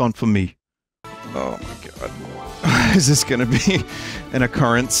have you ever done for me? Oh my god. Is this gonna be an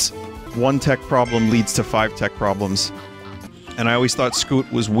occurrence? One tech problem leads to 5 tech problems. And I always thought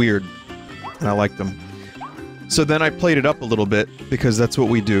Scoot was weird. And I liked him. So then I played it up a little bit, because that's what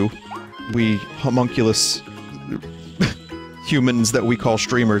we do. We homunculus humans that we call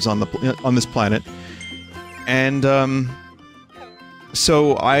streamers on this planet. And,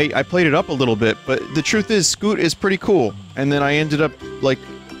 so I played it up a little bit, but the truth is, Scoot is pretty cool. And then I ended up, like,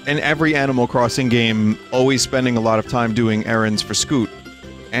 in every Animal Crossing game, always spending a lot of time doing errands for Scoot.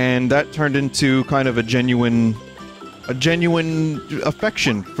 And that turned into kind of a genuine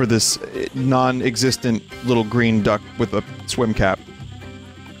affection for this non-existent little green duck with a swim cap.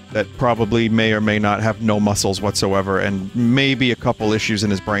 That probably may or may not have no muscles whatsoever, and maybe a couple issues in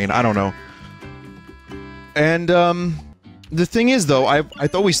his brain, I don't know. And, the thing is, though,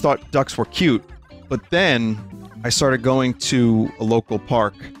 I've always thought ducks were cute, but then I started going to a local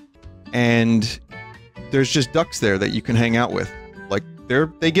park, and there's just ducks there that you can hang out with. Like,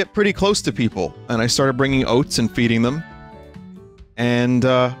 they get pretty close to people, and I started bringing oats and feeding them. And,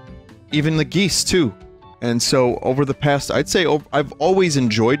 even the geese, too. And so, over the past, I'd say, I've always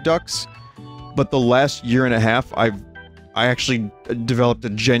enjoyed ducks, but the last year and a half, I actually developed a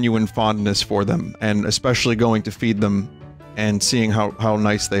genuine fondness for them, and especially going to feed them and seeing how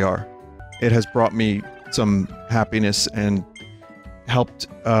nice they are. It has brought me some happiness and helped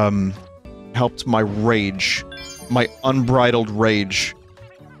my rage, my unbridled rage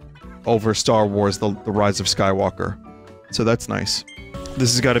over Star Wars The Rise of Skywalker. So that's nice.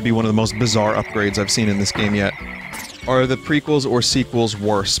 This has got to be one of the most bizarre upgrades I've seen in this game yet. Are the prequels or sequels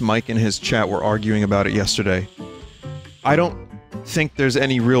worse? Mike in his chat were arguing about it yesterday. I don't think there's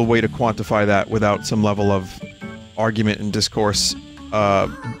any real way to quantify that without some level of argument and discourse,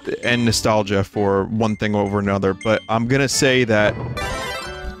 and nostalgia for one thing over another, but I'm gonna say that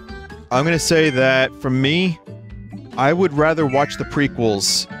for me, I would rather watch the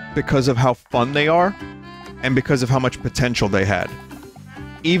prequels because of how fun they are, and because of how much potential they had.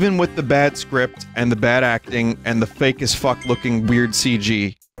 Even with the bad script, and the bad acting, and the fake as fuck looking weird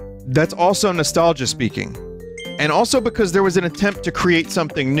CG, that's also nostalgia speaking. And also because there was an attempt to create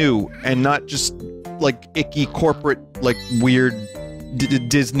something new, and not just, like, icky corporate, like, weird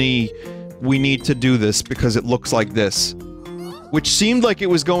Disney, we need to do this because it looks like this. Which seemed like it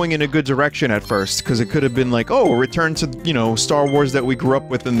was going in a good direction at first, because it could have been like, oh, a return to, you know, Star Wars that we grew up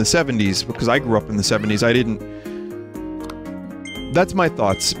with in the 70s, because I grew up in the 70s, I didn't... That's my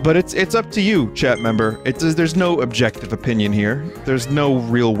thoughts, but it's up to you, chat member. There's no objective opinion here. There's no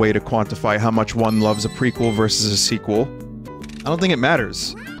real way to quantify how much one loves a prequel versus a sequel. I don't think it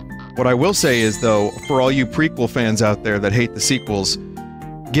matters. What I will say is, though, for all you prequel fans out there that hate the sequels,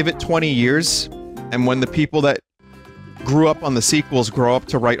 give it 20 years, and when the people that grew up on the sequels grow up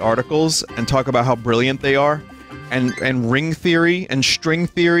to write articles and talk about how brilliant they are, and ring theory and string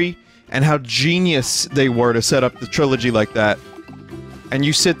theory, and how genius they were to set up the trilogy like that, and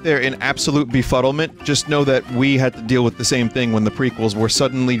you sit there in absolute befuddlement, just know that we had to deal with the same thing when the prequels were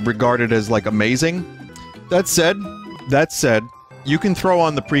suddenly regarded as, like, amazing. That said, you can throw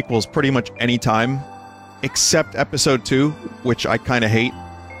on the prequels pretty much any time, except Episode 2, which I kinda hate.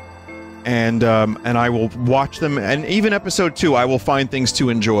 And I will watch them, and even Episode 2, I will find things to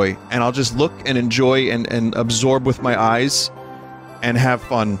enjoy. And I'll just look and enjoy and absorb with my eyes, and have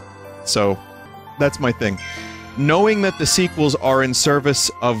fun. So, that's my thing. Knowing that the sequels are in service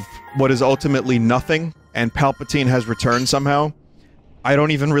of what is ultimately nothing, and Palpatine has returned somehow, I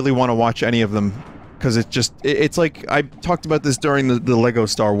don't even really want to watch any of them. Because it's like, I talked about this during the LEGO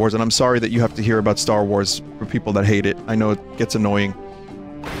Star Wars, and I'm sorry that you have to hear about Star Wars for people that hate it. I know it gets annoying.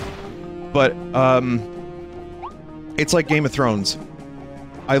 But, it's like Game of Thrones.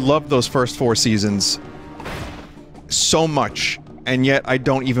 I loved those first 4 seasons, so much, and yet I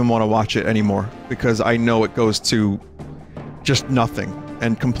don't even want to watch it anymore, because I know it goes to just nothing,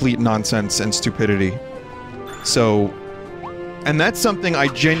 and complete nonsense and stupidity. So... and that's something I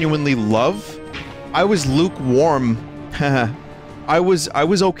genuinely love. I was lukewarm. I was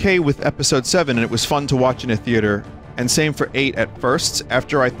okay with episode 7, and it was fun to watch in a theater. And same for 8 at first,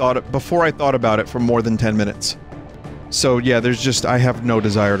 before I thought about it for more than 10 minutes. So yeah, there's just, I have no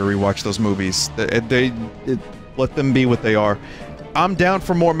desire to rewatch those movies. Let them be what they are. I'm down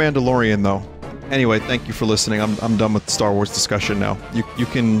for more Mandalorian, though. Anyway, thank you for listening. I'm done with the Star Wars discussion now. You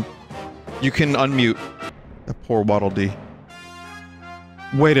can unmute. That poor Waddle Dee.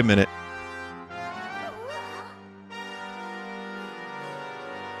 Wait a minute.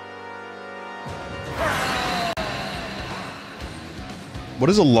 What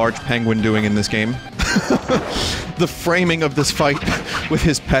is a large penguin doing in this game? The framing of this fight with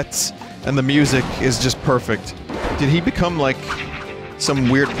his pets and the music is just perfect. Did he become, like, some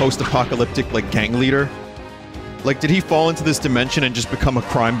weird post-apocalyptic, like, gang leader? Like, did he fall into this dimension and just become a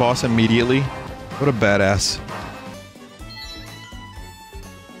crime boss immediately? What a badass.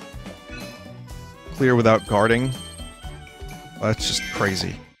 Clear without guarding? That's just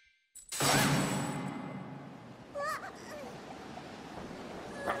crazy.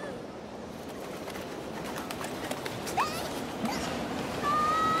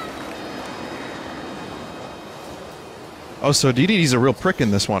 Oh, so DDD's a real prick in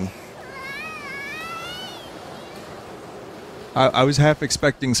this one. I was half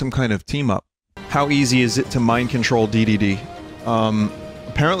expecting some kind of team-up. How easy is it to mind control DDD?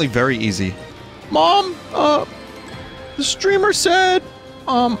 Apparently very easy. Mom, the streamer said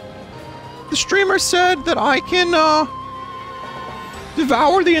that I can,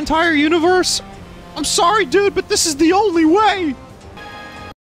 devour the entire universe. I'm sorry, dude, but this is the only way!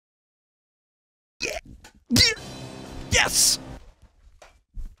 Yes!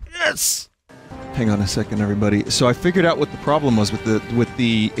 Yes! Hang on a second, everybody. So I figured out what the problem was with the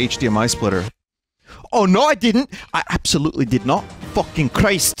HDMI splitter. Oh, no, I didn't! I absolutely did not. Fucking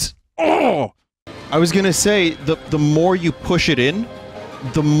Christ! Oh! I was gonna say, the more you push it in,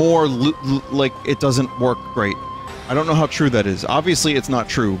 the more, like, it doesn't work great. I don't know how true that is. Obviously, it's not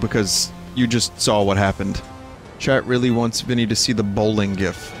true, because you just saw what happened. Chat really wants Vinny to see the bowling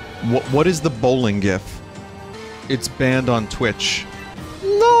gif. What is the bowling gif? It's banned on Twitch.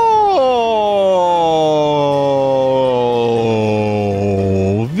 No!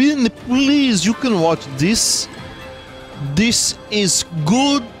 Vinny, please, you can watch this. This is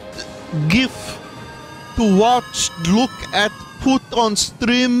good gif to watch, look at, put on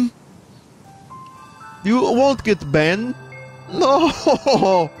stream. You won't get banned.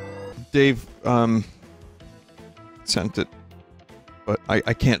 No! Dave, sent it. But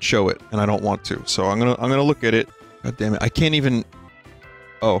I can't show it, and I don't want to, so I'm gonna look at it. God damn it, I can't even...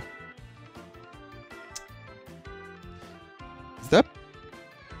 Oh. Is that...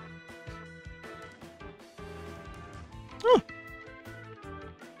 Huh.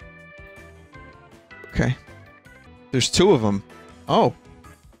 Okay. There's 2 of them. Oh.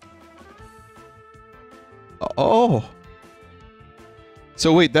 Oh.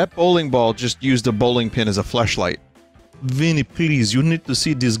 So wait, that bowling ball just used a bowling pin as a fleshlight. Vinny, please, you need to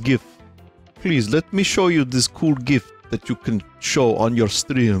see this GIF. Please, let me show you this cool GIF that you can show on your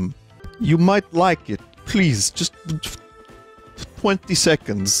stream. You might like it. Please, just 20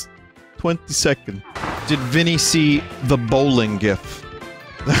 seconds. 20 seconds. Did Vinny see the bowling GIF?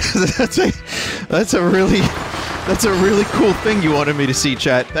 that's a really cool thing you wanted me to see,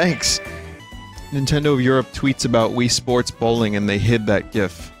 chat. Thanks. Nintendo of Europe tweets about Wii Sports Bowling and they hid that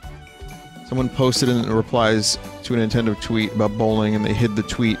GIF. Someone posted in replies to a Nintendo tweet about bowling and they hid the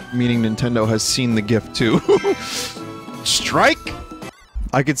tweet, meaning Nintendo has seen the GIF too. Strike!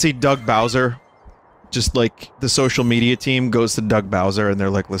 I could see Doug Bowser, just like the social media team goes to Doug Bowser and they're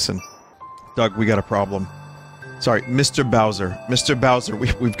like, listen, Doug, we got a problem. Sorry, Mr. Bowser. Mr. Bowser,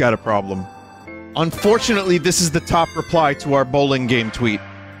 we've got a problem. Unfortunately, this is the top reply to our bowling game tweet.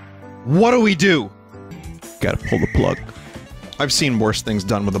 What do we do? Gotta pull the plug. I've seen worse things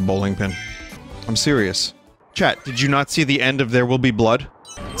done with a bowling pin. I'm serious. Chat, did you not see the end of There Will Be Blood?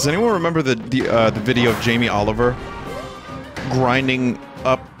 Does anyone remember the video of Jamie Oliver grinding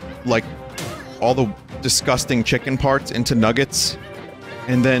up, like, all the disgusting chicken parts into nuggets?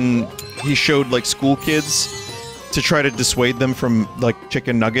 And then he showed, like, school kids to try to dissuade them from, like,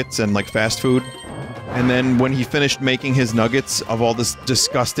 chicken nuggets and, like, fast food. And then when he finished making his nuggets of all this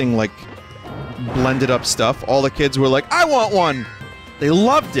disgusting, like, blended up stuff, all the kids were like, I want one! They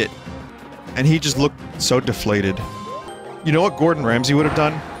loved it! And he just looked so deflated. You know what Gordon Ramsay would have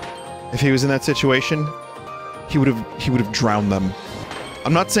done if he was in that situation? he would have drowned them.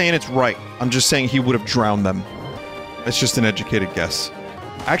 I'm not saying it's right. I'm just saying he would have drowned them. It's just an educated guess.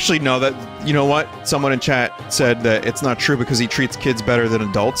 Actually, no, you know what? Someone in chat said that it's not true because he treats kids better than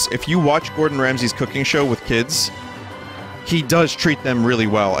adults. If you watch Gordon Ramsay's cooking show with kids, he does treat them really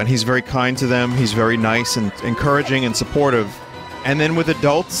well, and he's very kind to them, he's very nice and encouraging and supportive. And then with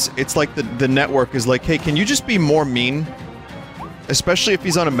adults, it's like the network is like, hey, can you just be more mean? Especially if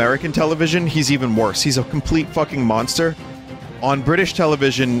he's on American television, he's even worse. He's a complete fucking monster. On British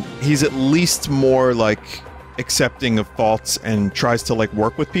television, he's at least more, like, accepting of faults and tries to, like,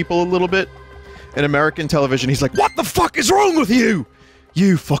 work with people a little bit. In American television, he's like, what the fuck is wrong with you?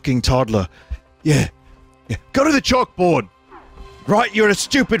 You fucking toddler. Yeah. Go to the chalkboard! Right, you're a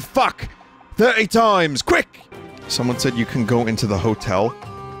stupid fuck! 30 times, quick! Someone said you can go into the hotel.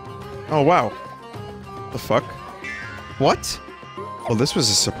 Oh, wow. The fuck? What? Well, this was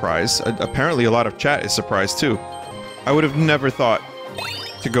a surprise. Apparently a lot of chat is surprised, too. I would have never thought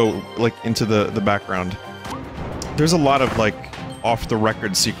to go, like, into the background. There's a lot of, like,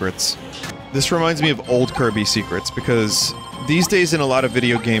 off-the-record secrets. This reminds me of old Kirby secrets, because these days in a lot of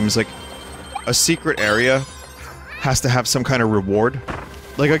video games, like, a secret area has to have some kind of reward.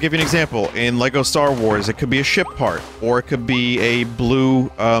 Like, I'll give you an example. In LEGO Star Wars, it could be a ship part, or it could be a blue,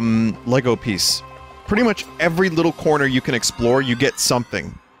 LEGO piece. Pretty much every little corner you can explore, you get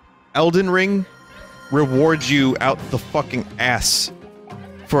something. Elden Ring rewards you out the fucking ass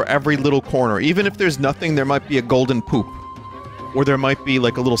for every little corner. Even if there's nothing, there might be a golden poop. Or there might be,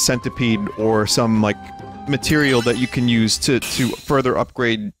 like, a little centipede or some, like, material that you can use to further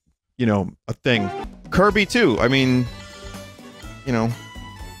upgrade, you know, a thing. Kirby, too. I mean, you know,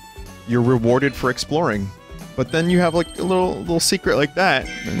 you're rewarded for exploring. But then you have, like, a little secret like that,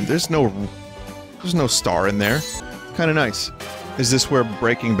 and there's no star in there. Kinda nice. Is this where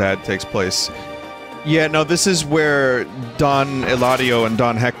Breaking Bad takes place? Yeah, no, this is where Don Eladio and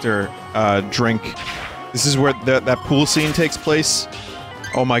Don Hector, drink. This is where that pool scene takes place.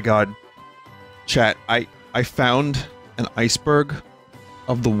 Oh my god. Chat, I found an iceberg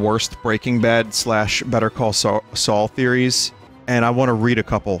of the worst Breaking Bad / Better Call Saul theories, and I want to read a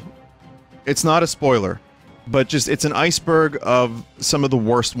couple. It's not a spoiler, but just, it's an iceberg of some of the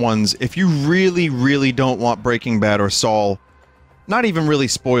worst ones. If you really, really don't want Breaking Bad or Saul, not even really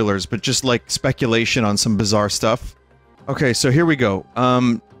spoilers, but just like speculation on some bizarre stuff. Okay, so here we go.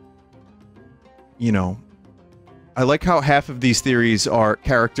 You know, I like how half of these theories are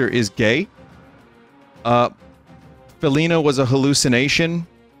character is gay. Felina was a hallucination.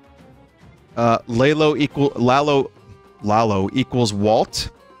 Lalo equals Walt.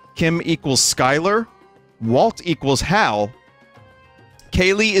 Kim equals Skylar. Walt equals Hal.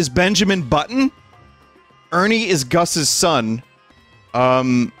 Kaylee is Benjamin Button. Ernie is Gus's son.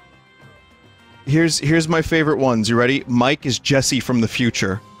 Here's my favorite ones. You ready? Mike is Jesse from the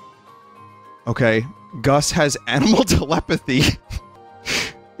future. Okay. Gus has animal telepathy.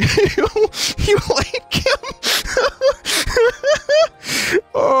 you like him?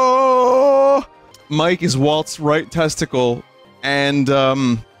 Oh! Mike is Walt's right testicle, and,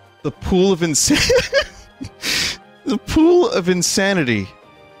 the pool of insanity. The pool of insanity.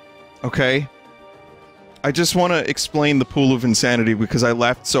 Okay? I just want to explain the pool of insanity because I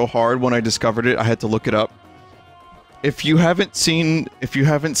laughed so hard when I discovered it, I had to look it up. If you haven't seen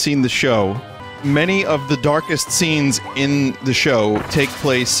the show, many of the darkest scenes in the show take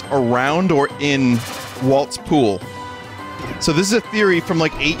place around or in Walt's pool. So this is a theory from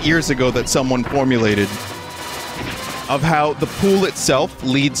like 8 years ago that someone formulated of how the pool itself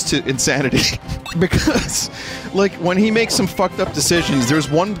leads to insanity. Because, like, when he makes some fucked up decisions, there's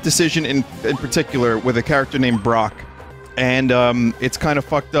one decision in particular with a character named Brock, and it's kind of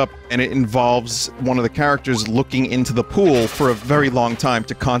fucked up, and it involves one of the characters looking into the pool for a very long time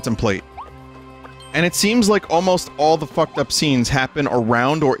to contemplate. And it seems like almost all the fucked up scenes happen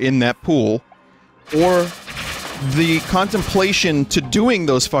around or in that pool, or the contemplation to doing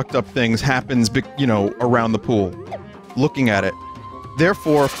those fucked up things happens, you know, around the pool, looking at it.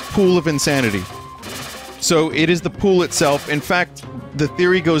 Therefore, pool of insanity. So it is the pool itself. In fact, the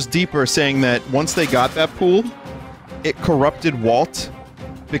theory goes deeper, saying that once they got that pool, it corrupted Walt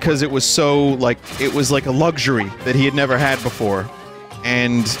because it was so, like, it was like a luxury that he had never had before.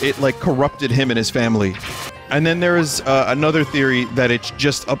 And it, like, corrupted him and his family. And then there is another theory that it's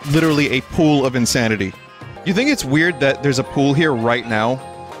just literally a pool of insanity. You think it's weird that there's a pool here right now?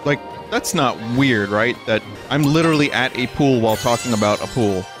 Like, that's not weird, right? That I'm literally at a pool while talking about a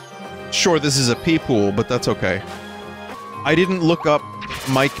pool. Sure, this is a pee pool, but that's okay. I didn't look up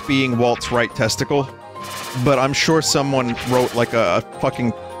Mike being Walt's right testicle, but I'm sure someone wrote like a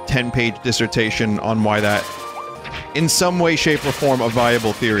fucking 10-page dissertation on why that in some way, shape, or form a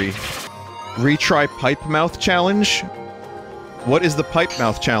viable theory. Retry pipe mouth challenge? What is the pipe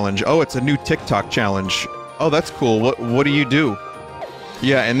mouth challenge? Oh, it's a new TikTok challenge. Oh, that's cool. What do you do?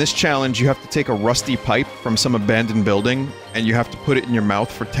 Yeah, in this challenge, you have to take a rusty pipe from some abandoned building, and you have to put it in your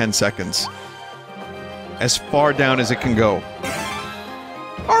mouth for 10 seconds. As far down as it can go.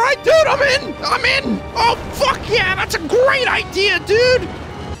 Alright, dude, I'm in! I'm in! Oh, fuck yeah, that's a great idea, dude!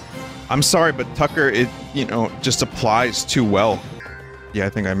 I'm sorry, but Tucker, it, you know, just applies too well. Yeah, I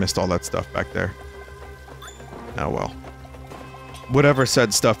think I missed all that stuff back there. Oh well. Whatever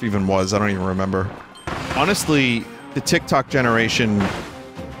said stuff even was, I don't even remember. Honestly, the TikTok generation,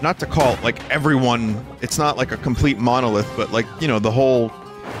 not to call it, like, everyone, it's not like a complete monolith, but, like, you know, the whole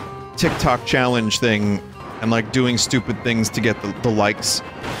TikTok challenge thing, and, like, doing stupid things to get the likes.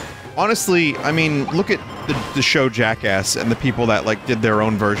 Honestly, I mean, look at the show Jackass and the people that, like, did their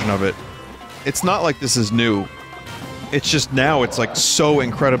own version of it. It's not like this is new. It's just now it's, like, so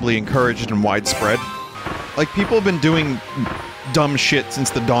incredibly encouraged and widespread. Like, people have been doing dumb shit since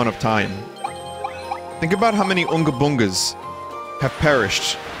the dawn of time. Think about how many Unga Bungas have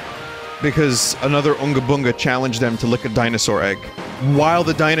perished because another Unga Bunga challenged them to lick a dinosaur egg while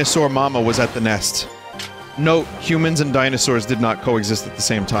the dinosaur mama was at the nest. Note, humans and dinosaurs did not coexist at the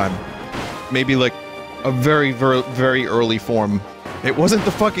same time. Maybe, like, a very, very, very early form. It wasn't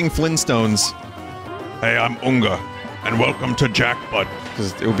the fucking Flintstones. Hey, I'm Unga, and welcome to Jackbutt.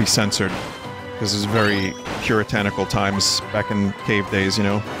 Because it would be censored. Because it was very puritanical times back in cave days, you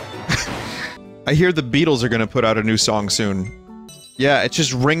know? I hear the Beatles are gonna put out a new song soon. Yeah, it's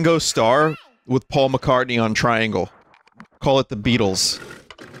just Ringo Starr with Paul McCartney on triangle. Call it the Beatles.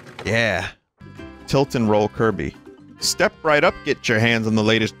 Yeah. Tilt and roll Kirby. Step right up, get your hands on the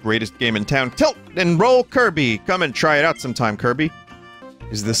latest, greatest game in town. Tilt and roll Kirby! Come and try it out sometime, Kirby.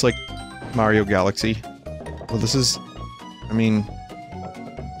 Is this like Mario Galaxy? Well, this is... I mean...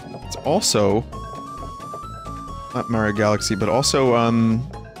 It's also... Not Mario Galaxy, but also,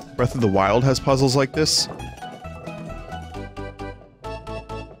 Breath of the Wild has puzzles like this.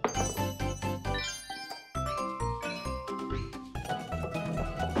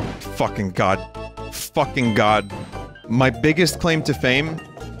 Fucking god. Fucking god. My biggest claim to fame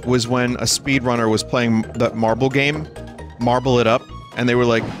was when a speedrunner was playing that marble game, Marble It Up, and they were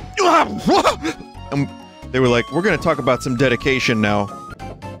like, and they were like, we're gonna talk about some dedication now.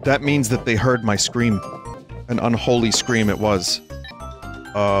 That means that they heard my scream. An unholy scream it was.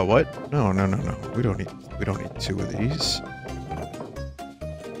 What? No, no, no, no. We don't need two of these.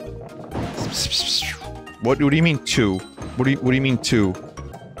 What do you mean two? What do you mean two?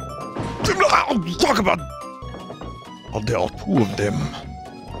 I'll talk about... There are two of them.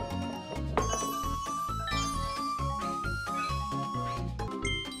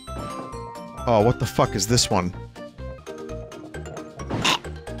 Oh, what the fuck is this one?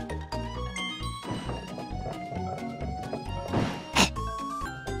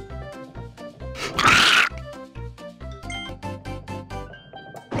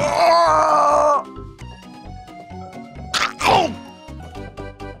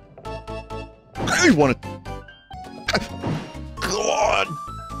 I want to... God!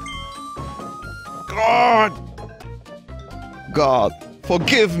 God! God,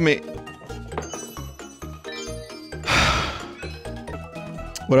 forgive me!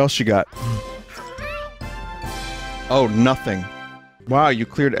 What else you got? Oh, nothing. Wow, you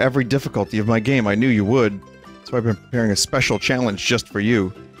cleared every difficulty of my game. I knew you would. So I've been preparing a special challenge just for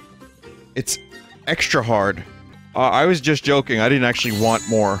you. It's extra hard. I was just joking. I didn't actually want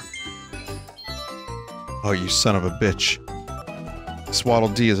more. Oh, you son of a bitch. Swaddle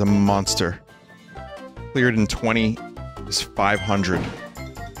D is a monster. Cleared in 20 is 500.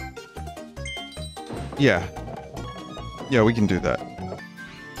 Yeah. Yeah, we can do that.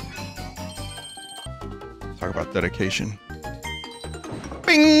 Talk about dedication.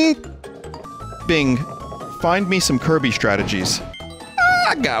 Bing! Bing. Find me some Kirby strategies.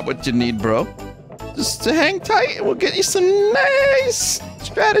 I got what you need, bro. Just to hang tight and we'll get you some nice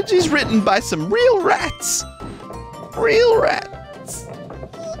strategies written by some real rats. Real rats.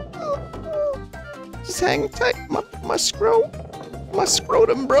 Just hang tight, my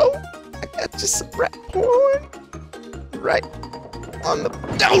scrotum, bro. I got you some rat porn. Right on the...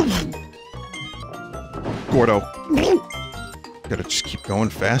 Gordo. Gotta just keep going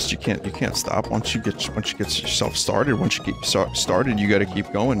fast. You can't stop. Once you get yourself started, once you get started, you gotta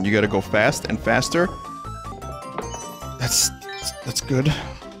keep going. You gotta go fast and faster. That's good.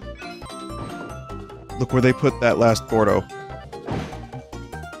 Look where they put that last Gordo.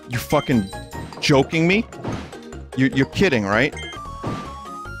 You fucking joking me? You're kidding, right?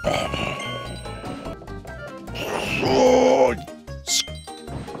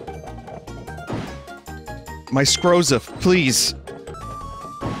 My Scrozif, please.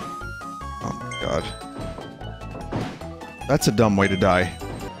 Oh my god. That's a dumb way to die.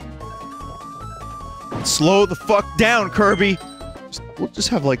 Slow the fuck down, Kirby! We'll just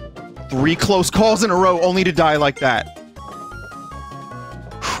have like 3 close calls in a row only to die like that.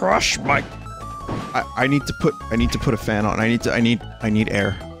 Crush my... I need to put a fan on. I need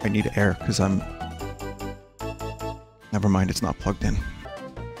air. I need air, because I'm... Never mind, it's not plugged in.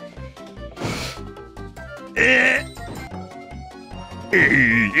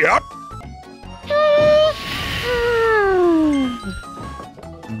 Yep.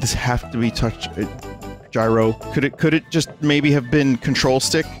 This have to be touch gyro. Could it just maybe have been control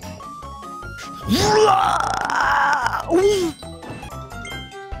stick?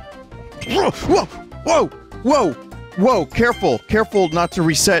 Whoa! Whoa! Whoa! Whoa! Careful! Careful not to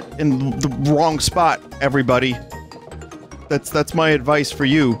reset in the wrong spot, everybody. That's my advice for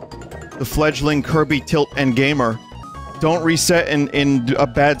you, the fledgling Kirby tilt and gamer. Don't reset in a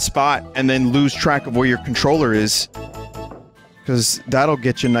bad spot and then lose track of where your controller is. Because that'll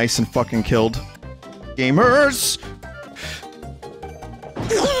get you nice and fucking killed. Gamers!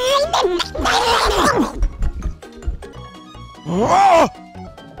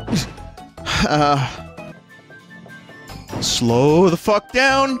 Slow the fuck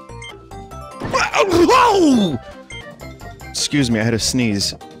down! Excuse me, I had a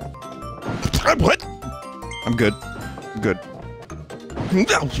sneeze. What? I'm good. I'm good.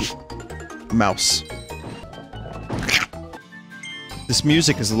 Mouse. This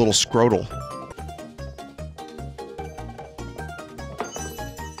music is a little scrotal.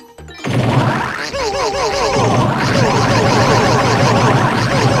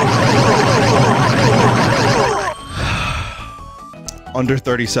 Under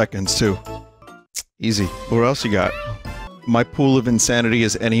 30 seconds, too. Easy. What else you got? My pool of insanity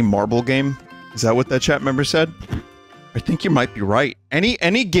is any marble game? Is that what that chat member said? I think you might be right.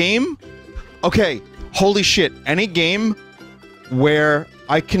 Any game? Okay, holy shit. Any game where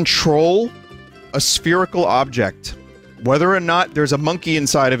I control a spherical object. Whether or not there's a monkey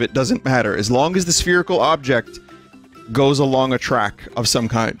inside of it doesn't matter, as long as the spherical object goes along a track of some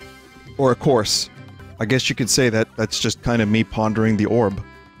kind. Or a course. I guess you could say that that's just kind of me pondering the orb.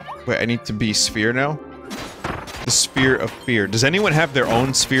 Wait, I need to be sphere now? The sphere of fear. Does anyone have their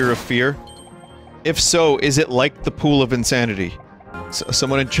own sphere of fear? If so, is it like the pool of insanity?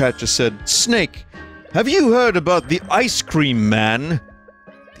 Someone in chat just said, Snake, have you heard about the ice cream man?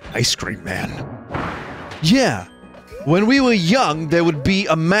 The ice cream man? Yeah. When we were young, there would be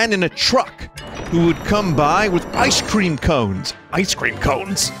a man in a truck who would come by with ice cream cones. Ice cream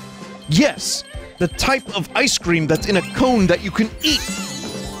cones? Yes. The type of ice cream that's in a cone that you can eat.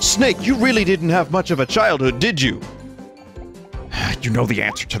 Snake, you really didn't have much of a childhood, did you? You know the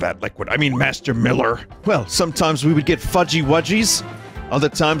answer to that, Liquid. I mean, Master Miller. Well, sometimes we would get Fudgy Wudgies. Other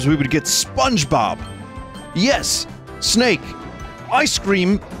times we would get SpongeBob. Yes, Snake. Ice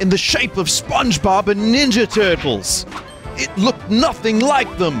cream in the shape of SpongeBob and Ninja Turtles. It looked nothing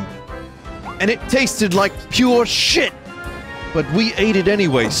like them. And it tasted like pure shit. But we ate it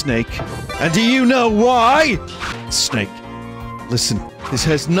anyway, Snake. And do you know why? Snake, listen, this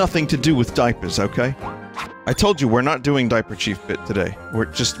has nothing to do with diapers, okay? I told you we're not doing Diaper Chief bit today. We're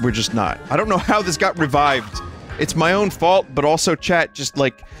just not. I don't know how this got revived. It's my own fault, but also chat just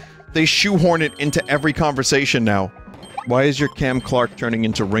like they shoehorn it into every conversation now. Why is your Cam Clark turning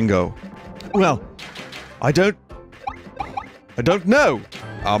into Ringo? Well, I don't know.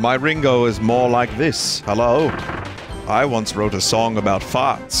 My Ringo is more like this. Hello? I once wrote a song about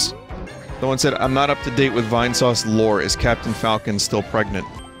farts. Someone said, I'm not up to date with Vinesauce lore. Is Captain Falcon still pregnant?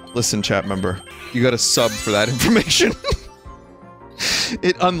 Listen, chat member. You gotta sub for that information.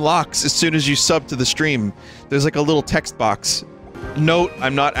 It unlocks as soon as you sub to the stream. There's like a little text box. Note,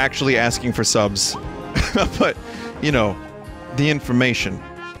 I'm not actually asking for subs. But, you know, the information.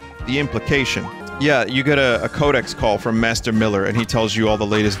 The implication. Yeah, you get a codex call from Master Miller and he tells you all the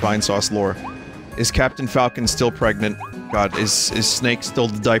latest Vinesauce lore. Is Captain Falcon still pregnant? God, is Snake still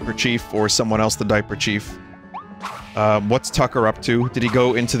the Diaper Chief or someone else the Diaper Chief? What's Tucker up to? Did he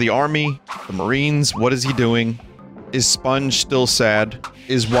go into the army? The Marines? What is he doing? Is Sponge still sad?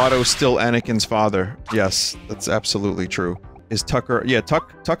 Is Watto still Anakin's father? Yes, that's absolutely true. Is Tucker- yeah,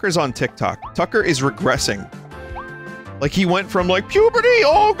 Tucker's on TikTok. Tucker is regressing. Like, he went from, like, puberty,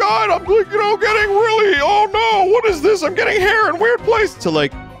 oh god, I'm, you know, getting really, oh no, what is this, I'm getting hair in weird places, to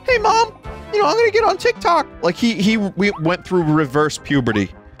like, hey mom, you know, I'm gonna get on TikTok. Like, we went through reverse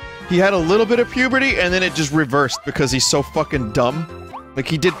puberty. He had a little bit of puberty, and then it just reversed because he's so fucking dumb. Like,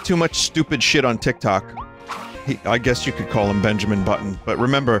 he did too much stupid shit on TikTok. I guess you could call him Benjamin Button. But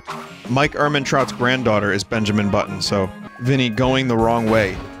remember, Mike Ehrmantraut's granddaughter is Benjamin Button, so... Vinny, going the wrong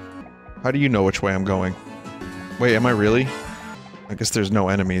way. How do you know which way I'm going? Wait, am I really? I guess there's no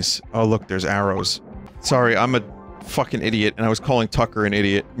enemies. Oh look, there's arrows. Sorry, I'm a fucking idiot, and I was calling Tucker an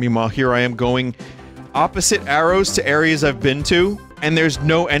idiot. Meanwhile, here I am going opposite arrows to areas I've been to, and there's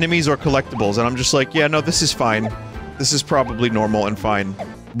no enemies or collectibles, and I'm just like, yeah, no, this is fine. This is probably normal and fine.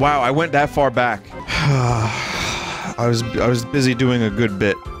 Wow, I went that far back. I was busy doing a good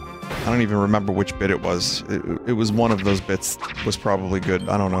bit. I don't even remember which bit it was. It was one of those bits was probably good.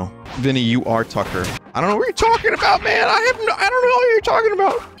 I don't know. Vinny, you are Tucker. I don't know what you're talking about, man. I don't know what you're talking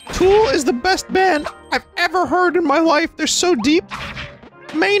about. Tool is the best band I've ever heard in my life. They're so deep.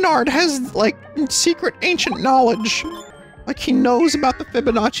 Maynard has, like, secret ancient knowledge. Like, he knows about the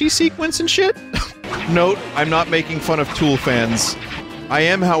Fibonacci sequence and shit. Note, I'm not making fun of Tool fans. I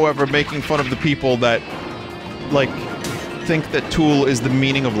am, however, making fun of the people that, like, think that Tool is the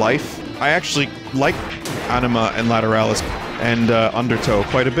meaning of life. I actually like Anima and Lateralis and Undertow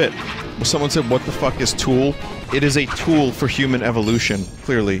quite a bit. Someone said, what the fuck is Tool? It is a tool for human evolution,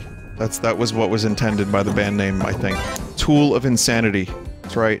 clearly. That was what was intended by the band name, I think. Tool of Insanity.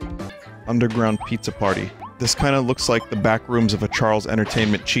 That's right. Underground Pizza Party. This kind of looks like the back rooms of a Charles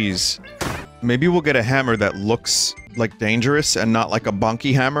Entertainment Cheese. Maybe we'll get a hammer that looks, like, dangerous and not like a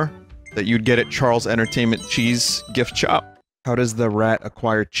bonky hammer that you'd get at Charles Entertainment Cheese gift shop. How does the rat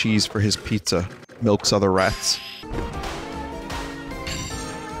acquire cheese for his pizza? Milks other rats.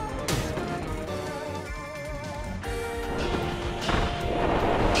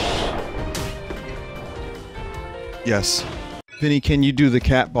 Yes. Vinny, can you do the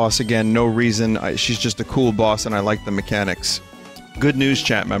cat boss again? No reason. She's just a cool boss and I like the mechanics. Good news,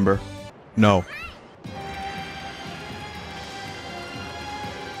 chat member. No.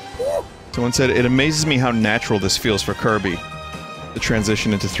 Someone said, it amazes me how natural this feels for Kirby. The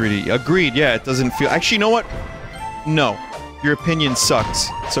transition into 3D. Agreed, yeah, it doesn't feel- Actually, you know what? No. Your opinion sucks.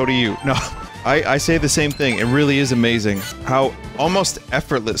 So do you. No. I say the same thing. It really is amazing how almost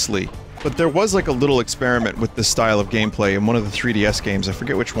effortlessly. But there was like a little experiment with this style of gameplay in one of the 3DS games, I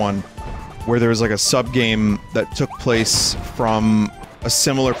forget which one, where there was like a sub-game that took place from a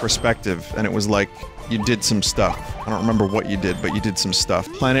similar perspective, and it was like, you did some stuff. I don't remember what you did, but you did some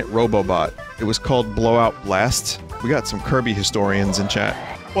stuff. Planet Robobot. It was called Blowout Blast. We got some Kirby historians in chat.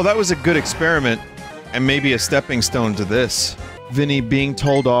 Well, that was a good experiment, and maybe a stepping stone to this. Vinny, being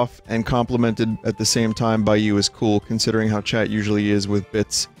told off and complimented at the same time by you is cool, considering how chat usually is with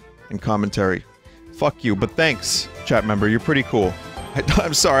bits and commentary. Fuck you, but thanks, chat member, you're pretty cool.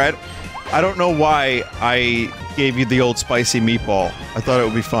 I'm sorry, I don't know why I gave you the old spicy meatball. I thought it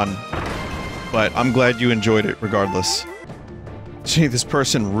would be fun. But I'm glad you enjoyed it regardless. Gee, this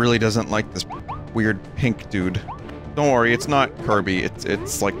person really doesn't like this weird pink dude. Don't worry, it's not Kirby,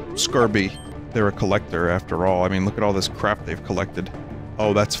 it's like Scurby. They're a collector after all. I mean, look at all this crap they've collected.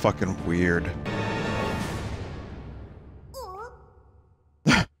 Oh, that's fucking weird.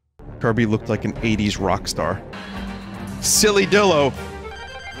 Kirby looked like an 80s rock star. Silly Dillo!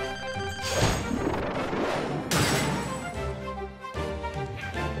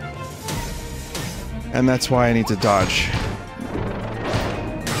 And that's why I need to dodge.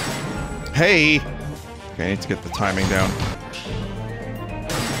 Hey! Okay, I need to get the timing down.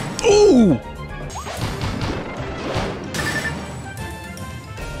 Ooh!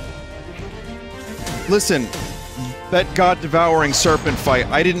 Listen, that god-devouring serpent fight,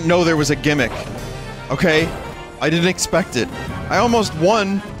 I didn't know there was a gimmick. Okay? I didn't expect it. I almost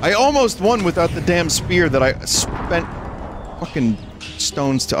won. I almost won without the damn spear that I spent fucking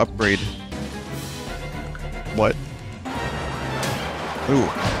stones to upgrade. What? Ooh.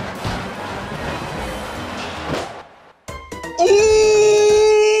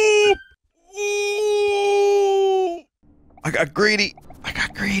 Ooh! Ooh! I got greedy. I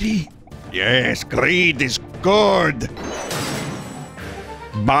got greedy. Yes, greed is good.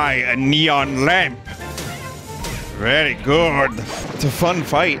 Buy a neon lamp. Very good. It's a fun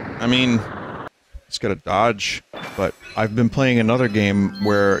fight. I mean, just gotta dodge. But I've been playing another game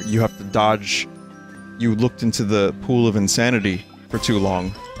where you have to dodge. You looked into the pool of insanity for too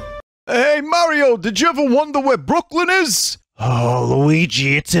long. Hey, Mario, did you ever wonder where Brooklyn is? Oh,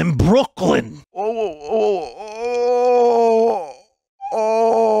 Luigi, it's in Brooklyn.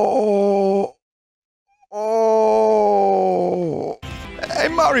 Hey,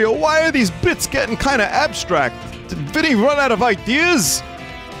 Mario, why are these bits getting kinda abstract? Did Vinny run out of ideas?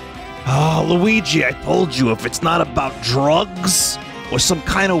 Oh, Luigi, I told you, if it's not about drugs or some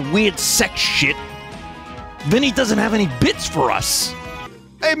kind of weird sex shit, Vinny doesn't have any bits for us.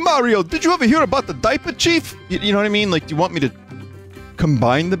 Hey Mario, did you ever hear about the diaper chief? You know what I mean? Like, do you want me to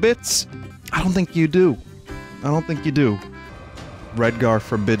combine the bits? I don't think you do. I don't think you do. Redgar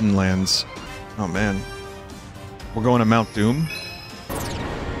Forbidden Lands. Oh man. We're going to Mount Doom?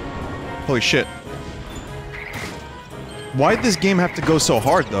 Holy shit. Why'd this game have to go so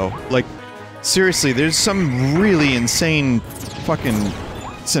hard, though? Like, seriously, there's some really insane fucking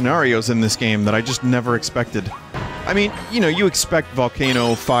scenarios in this game that I just never expected. I mean, you know, you expect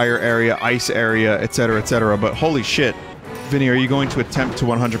volcano, fire area, ice area, etc., but holy shit. Vinny, are you going to attempt to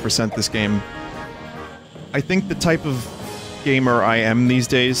 100% this game? I think the type of gamer I am these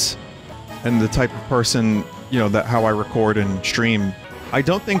days, and the type of person, you know, that how I record and stream, I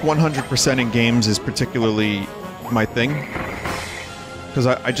don't think 100% in games is particularly my thing. Because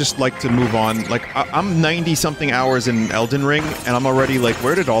I just like to move on. Like, I'm 90-something hours in Elden Ring, and I'm already like,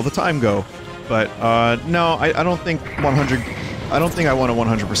 where did all the time go? But, no, I don't think 100... I don't think I want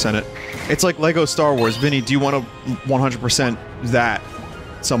to 100% it. It's like Lego Star Wars. Vinny, do you want to 100% that?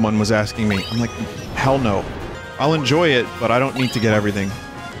 Someone was asking me. I'm like, hell no. I'll enjoy it, but I don't need to get everything.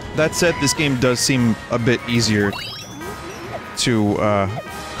 That said, this game does seem a bit easier to,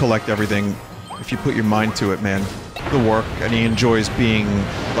 collect everything if you put your mind to it, man. The work, and he enjoys being,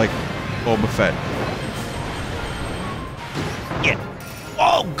 like, Boba Fett. Yeah.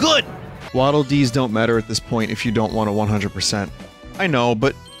 Oh, good! Waddle Dees don't matter at this point if you don't want to 100%. I know,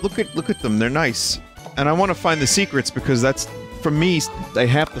 but look at them, they're nice. And I want to find the secrets because that's, for me,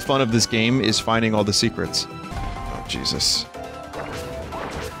 half the fun of this game is finding all the secrets. Oh, Jesus.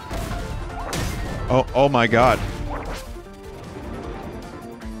 Oh my god.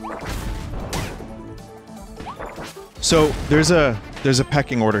 So, there's a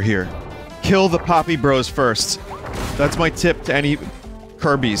pecking order here. Kill the Poppy Bros first. That's my tip to any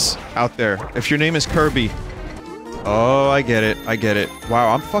Kirbys out there. If your name is Kirby... Oh, I get it. I get it.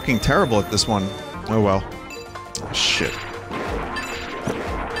 Wow, I'm fucking terrible at this one. Oh well. Oh, shit.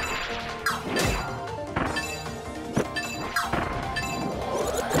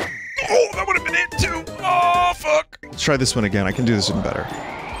 Oh, that would have been it too! Oh, fuck! Let's try this one again. I can do this one better.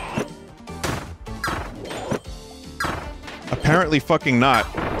 Apparently fucking not.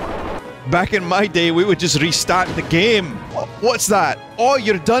 Back in my day, we would just restart the game. What's that? Oh,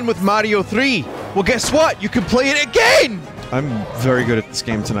 you're done with Mario 3. Well, guess what? You can play it again! I'm very good at this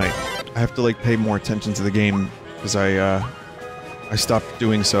game tonight. I have to, like, pay more attention to the game, because I stopped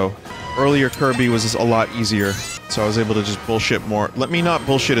doing so. Earlier Kirby was a lot easier, so I was able to just bullshit more. Let me not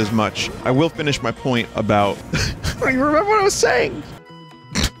bullshit as much. I will finish my point about... I don't even remember what I was saying!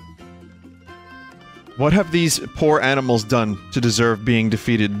 What have these poor animals done to deserve being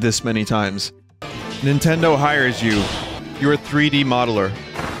defeated this many times? Nintendo hires you. You're a 3D modeler.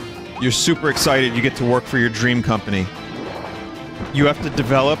 You're super excited you get to work for your dream company. You have to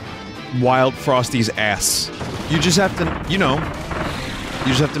develop Wild Frosty's ass. You just have to, you know... You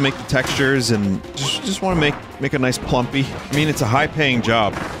just have to make the textures and just want to make a nice plumpy. I mean, it's a high-paying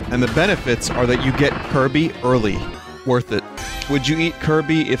job. And the benefits are that you get Kirby early. Worth it. Would you eat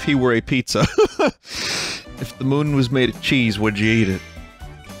Kirby if he were a pizza? If the moon was made of cheese, would you eat it?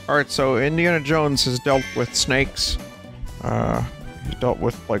 Alright, so Indiana Jones has dealt with snakes. He's dealt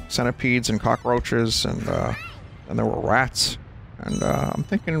with, like, centipedes and cockroaches, and there were rats. And, I'm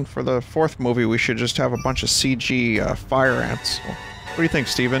thinking for the 4th movie we should just have a bunch of CG, fire ants. What do you think,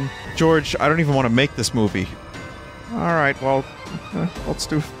 Steven? George, I don't even want to make this movie. Alright, well, let's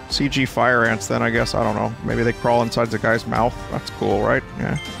do CG fire ants then, I guess. I don't know. Maybe they crawl inside the guy's mouth. That's cool, right?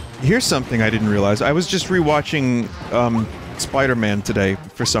 Yeah. Here's something I didn't realize. I was just rewatching, Spider-Man today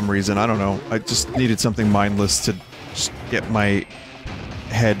for some reason. I don't know. I just needed something mindless to just get my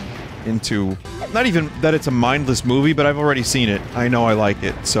head into... Not even that it's a mindless movie, but I've already seen it. I know I like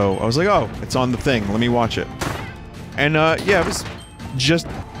it. So I was like, oh, it's on the thing. Let me watch it. And, yeah, it was just...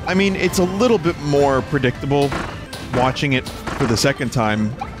 I mean, it's a little bit more predictable watching it for the second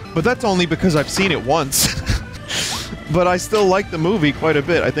time, but that's only because I've seen it once. But I still like the movie quite a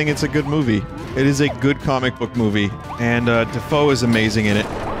bit. I think it's a good movie. It is a good comic book movie, and Defoe is amazing in it.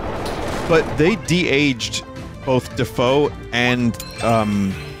 But they de-aged both Defoe and,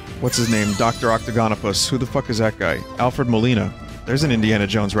 what's his name? Dr. Octagonopus. Who the fuck is that guy? Alfred Molina. There's an Indiana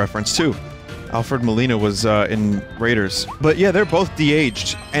Jones reference, too. Alfred Molina was, in Raiders. But yeah, they're both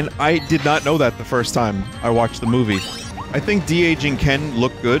de-aged, and I did not know that the first time I watched the movie. I think de-aging can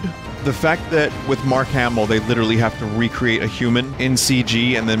look good. The fact that with Mark Hamill, they literally have to recreate a human in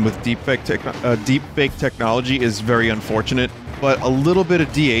CG, and then with deepfake technology is very unfortunate. But a little bit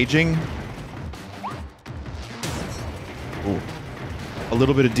of de-aging... A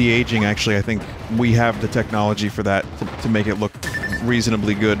little bit of de-aging, actually, I think we have the technology for that to make it look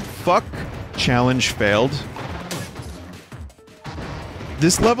reasonably good. Fuck. Challenge failed.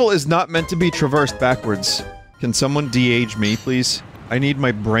 This level is not meant to be traversed backwards. Can someone de-age me, please? I need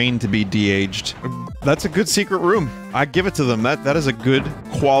my brain to be de-aged. That's a good secret room. I give it to them. That is a good,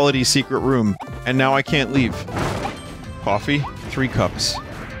 quality secret room. And now I can't leave. Coffee? 3 cups.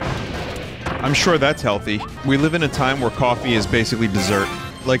 I'm sure that's healthy. We live in a time where coffee is basically dessert.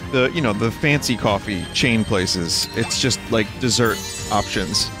 Like the, you know, the fancy coffee chain places. It's just like dessert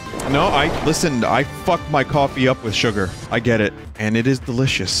options. No, I fuck my coffee up with sugar. I get it. And it is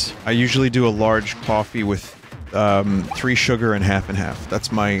delicious. I usually do a large coffee with 3 sugar and half.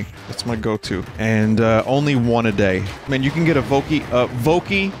 That's my go-to. And only 1 a day. Man, you can get a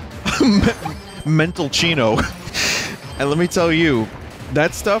Voki mental chino. And let me tell you,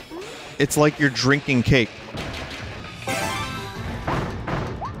 that stuff, it's like you're drinking cake.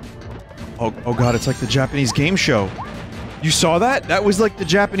 Oh god, it's like the Japanese game show. You saw that? That was like the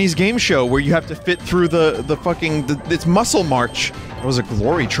Japanese game show where you have to fit through the fucking... it's Muscle March. That was a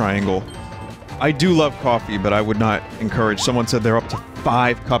glory triangle. I do love coffee, but I would not encourage... Someone said they're up to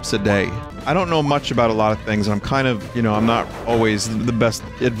 5 cups a day. I don't know much about a lot of things. I'm kind of, you know, I'm not always the best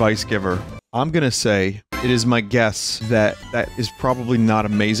advice giver. I'm gonna say it is my guess that that is probably not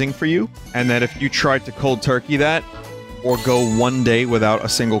amazing for you, and that if you tried to cold turkey that, or go 1 day without a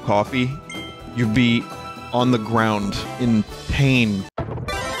single coffee, you'd be on the ground in pain.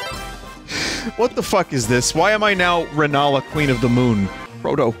 What the fuck is this? Why am I now Renala, Queen of the Moon?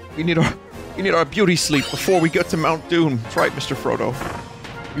 Frodo, we need our beauty sleep before we get to Mount Doom. That's right, Mr. Frodo.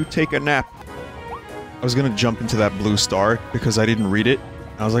 You take a nap. I was gonna jump into that blue star because I didn't read it.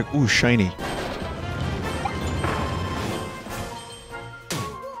 I was like, ooh, shiny.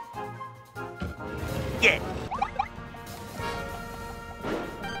 Yeah.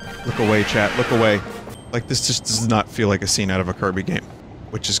 Look away, chat. Look away. Like, this just does not feel like a scene out of a Kirby game,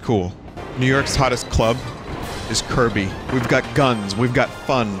 which is cool. New York's hottest club is Kirby. We've got guns, we've got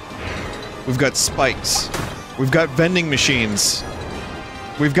fun, we've got spikes, we've got vending machines,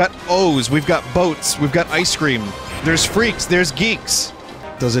 we've got O's, we've got boats, we've got ice cream, there's freaks, there's geeks.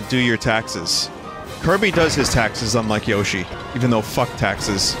 Does it do your taxes? Kirby does his taxes, unlike Yoshi, even though fuck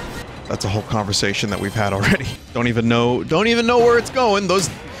taxes. That's a whole conversation that we've had already. Don't even know where it's going.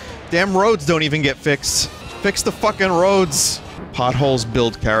 Those damn roads don't even get fixed. Fix the fucking roads. Potholes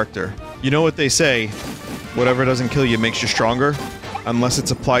build character. You know what they say, whatever doesn't kill you makes you stronger, unless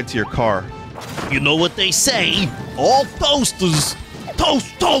it's applied to your car. You know what they say? All toasters.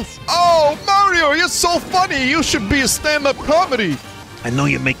 Toast, toast! Oh, Mario, you're so funny! You should be a stand-up comedy! I know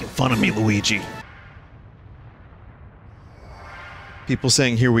you're making fun of me, Luigi. People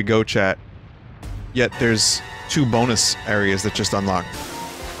saying, here we go, chat. Yet there's 2 bonus areas that just unlocked.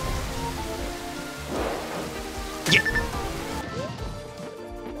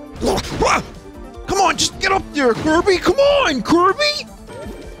 Come on, just get up there, Kirby! Come on, Kirby!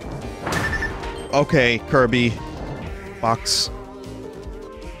 Okay, Kirby. Box.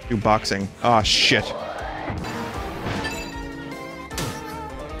 Do boxing. Ah, shit.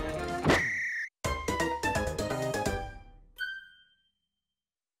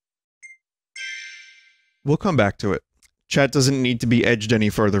 We'll come back to it. Chat doesn't need to be edged any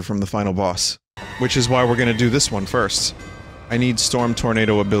further from the final boss. Which is why we're gonna do this one first. I need Storm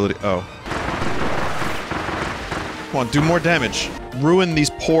Tornado ability- oh. Come on, do more damage. Ruin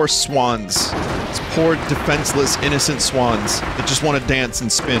these poor swans. These poor, defenseless, innocent swans that just want to dance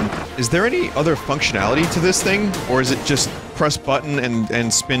and spin. Is there any other functionality to this thing? Or is it just press button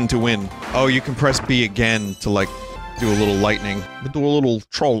and spin to win? Oh, you can press B again to, like, do a little lightning. Do a little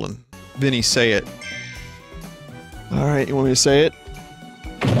trolling. Vinny, say it. Alright, you want me to say it?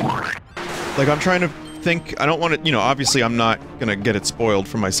 Like, I'm trying to think, I don't want to, you know, obviously I'm not gonna get it spoiled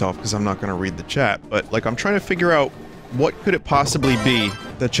for myself because I'm not gonna read the chat, but, like, I'm trying to figure out what could it possibly be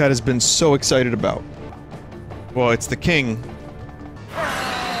that chat has been so excited about. Well, it's the king.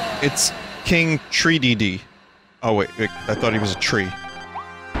 It's King Tree DD. Oh, wait, I thought he was a tree.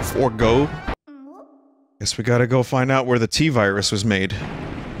 Or go? Guess we gotta go find out where the T-virus was made.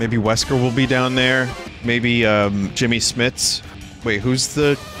 Maybe Wesker will be down there. Maybe, Jimmy Smits. Wait, who's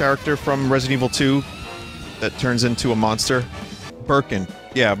the character from Resident Evil 2 that turns into a monster? Birkin.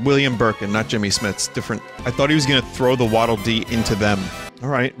 Yeah, William Birkin, not Jimmy Smits. Different. I thought he was gonna throw the Waddle Dee into them.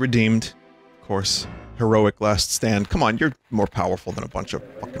 Alright, redeemed. Of course. Heroic last stand. Come on, you're more powerful than a bunch of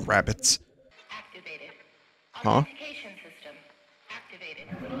fucking rabbits. Activated. Huh? Authentication system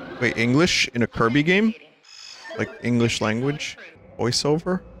activated. Wait, English in a Kirby game? Like, English language?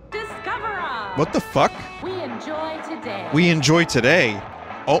 Voiceover? Discover us. What the fuck? We enjoy today. We enjoy today.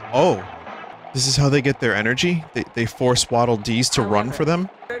 Oh, oh. This is how they get their energy? They force Waddle Dees to run for them?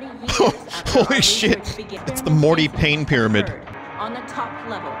 Holy shit! It's the Morty Pain Pyramid. On the top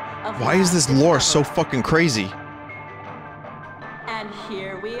level of Why is this lore so fucking crazy? And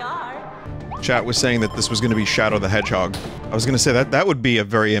here we are. Chat was saying that this was gonna be Shadow the Hedgehog. I was gonna say that would be a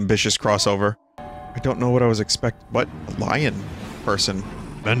very ambitious crossover. I don't know what I was expecting. What? A lion person.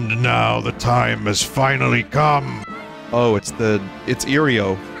 And now the time has finally come. Oh, it's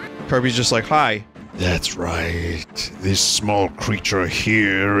Irio. Kirby's just like, hi. That's right. This small creature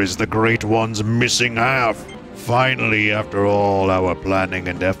here is the Great One's missing half. Finally, after all our planning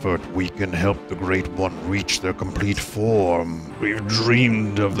and effort, we can help the Great One reach their complete form. We've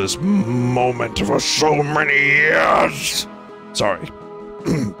dreamed of this moment for so many years. Sorry.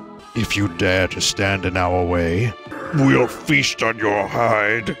 If you dare to stand in our way, we'll feast on your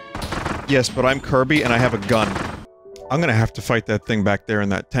hide. Yes, but I'm Kirby and I have a gun. I'm gonna have to fight that thing back there in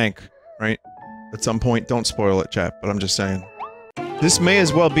that tank, right? At some point. Don't spoil it, chat, but I'm just saying. This may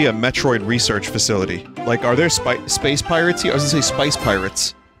as well be a Metroid research facility. Like, are there space pirates here? I was gonna say spice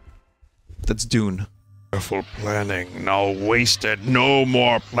pirates. That's Dune. Careful planning, now wasted. No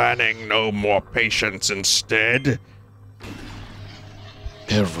more planning, no more patience. Instead,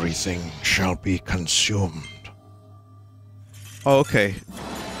 everything shall be consumed. Oh, okay.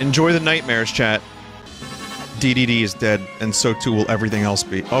 Enjoy the nightmares, chat. DDD is dead, and so too will everything else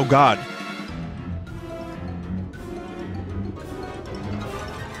be. Oh god.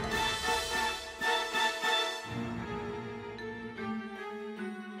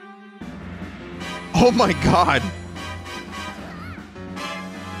 Oh my god!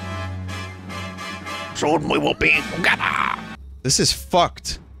 Soon we will be together! This is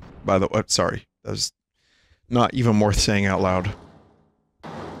fucked. By the way, sorry. That was not even worth saying out loud.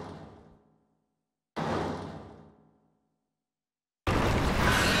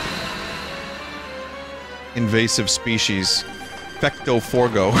 Invasive species.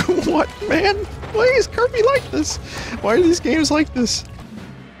 Fecto-Forgo. What, man? Why is Kirby like this? Why are these games like this?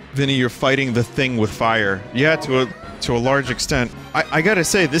 Vinny, you're fighting the thing with fire. Yeah, to a large extent. I gotta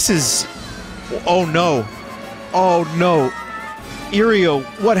say, this is... Oh no. Oh no. Irio,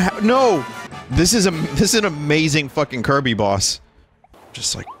 what no! This is an amazing fucking Kirby boss.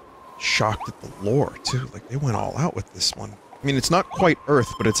 Just like, shocked at the lore, too. Like, they went all out with this one. I mean, it's not quite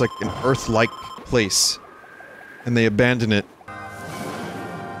Earth, but it's like an Earth-like place. And they abandon it.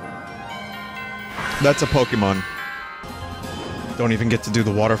 That's a Pokemon. Don't even get to do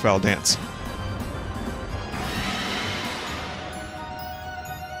the waterfowl dance.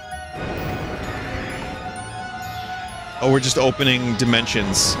 Oh, we're just opening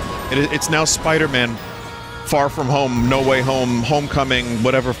dimensions. It's now Spider-Man. Far From Home, No Way Home, Homecoming,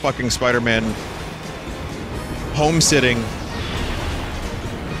 whatever fucking Spider-Man. Homesitting.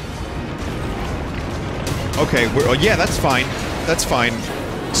 Okay, oh yeah, that's fine. That's fine.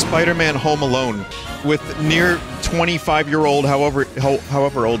 Spider-Man Home Alone. With near 25-year-old,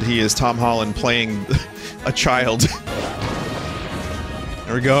 however old he is, Tom Holland playing a child.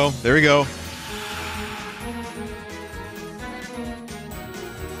 There we go. There we go.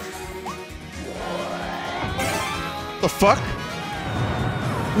 The fuck?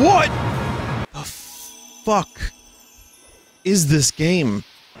 What the fuck is this game?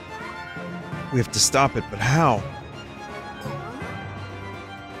 We have to stop it, but how?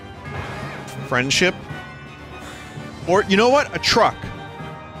 Friendship? Or, you know what? A truck.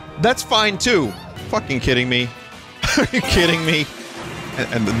 That's fine, too. Fucking kidding me. Are you kidding me?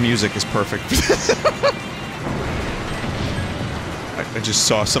 And the music is perfect. I just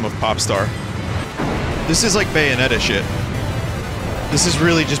saw some of Popstar. This is like Bayonetta shit. This has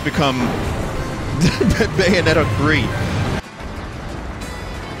really just become Bayonetta 3.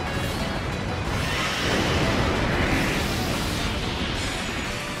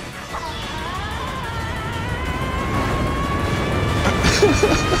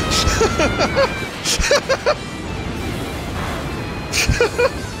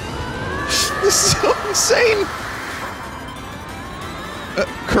 This is so insane!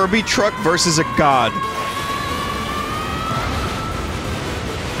 Kirby truck versus a god.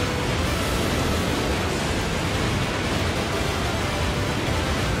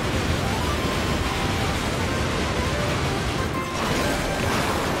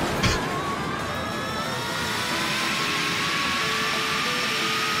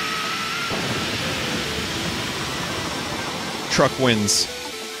 Truck wins.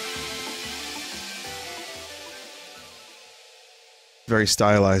 Very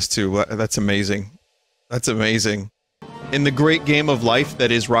stylized too. That's amazing. That's amazing. In the great game of life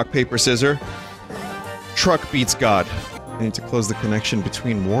that is rock, paper, scissors, truck beats God. I need to close the connection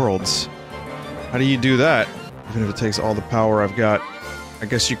between worlds. How do you do that? Even if it takes all the power I've got. I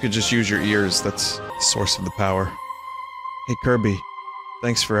guess you could just use your ears. That's the source of the power. Hey Kirby,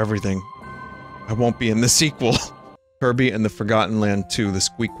 thanks for everything. I won't be in the sequel. Kirby and the Forgotten Land 2, the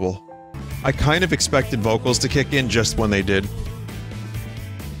squeakquel. I kind of expected vocals to kick in just when they did.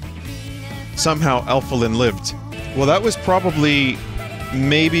 Somehow Elfalin lived. Well, that was probably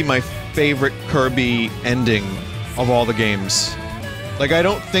maybe my favorite Kirby ending of all the games. Like, I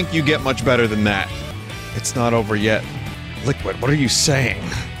don't think you get much better than that. It's not over yet. Liquid, what are you saying?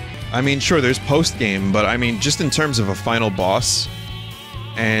 I mean, sure, there's post-game, but I mean, just in terms of a final boss,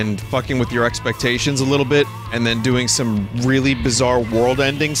 and fucking with your expectations a little bit, and then doing some really bizarre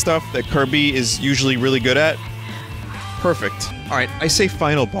world-ending stuff that Kirby is usually really good at. Perfect. Alright, I say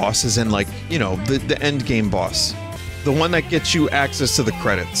final boss as in, like, you know, the end game boss. The one that gets you access to the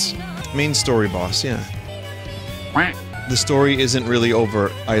credits. Main story boss, yeah. The story isn't really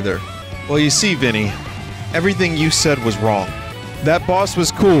over, either. Well, you see, Vinny, everything you said was wrong. That boss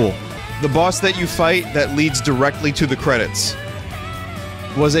was cool. The boss that you fight that leads directly to the credits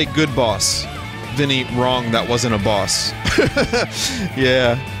was a good boss. Vinny, wrong, that wasn't a boss.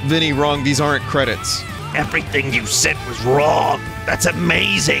 Yeah, Vinny, wrong, these aren't credits. Everything you said was wrong. That's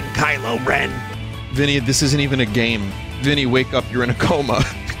amazing, Kylo Ren. Vinny, this isn't even a game. Vinny, wake up, you're in a coma.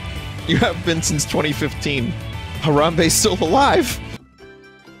 You have been since 2015. Harambe's still alive!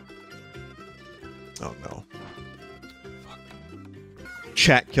 Oh no. Fuck.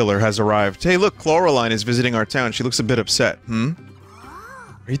 Chat killer has arrived. Hey look, Chloraline is visiting our town. She looks a bit upset.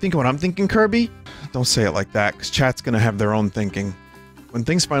 Are you thinking what I'm thinking, Kirby? Don't say it like that, because chat's gonna have their own thinking. When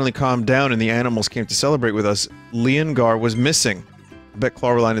things finally calmed down and the animals came to celebrate with us, Leongar was missing. I bet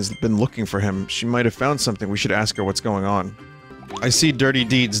Chloraline has been looking for him. She might have found something. We should ask her what's going on. I see Dirty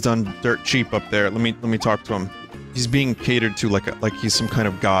Deeds done dirt cheap up there. Let me talk to him. He's being catered to like he's some kind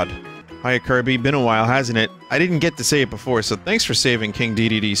of god. Hiya Kirby, been a while, hasn't it? I didn't get to say it before, so thanks for saving King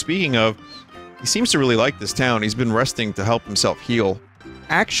DDD. Speaking of, he seems to really like this town. He's been resting to help himself heal.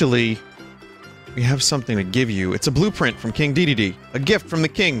 Actually, we have something to give you. It's a blueprint from King DDD. A gift from the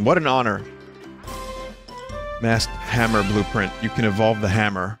king. What an honor. Masked hammer blueprint. You can evolve the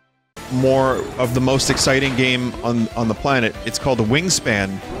hammer. More of the most exciting game on the planet. It's called a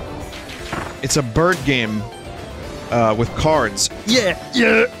Wingspan. It's a bird game with cards.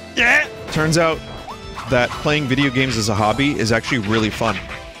 Yeah! Turns out that playing video games as a hobby is actually really fun.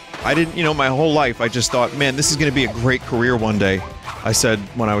 I didn't, you know, my whole life I just thought, man, this is gonna be a great career one day. I said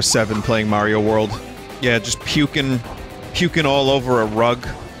when I was 7 playing Mario World. Yeah, just puking all over a rug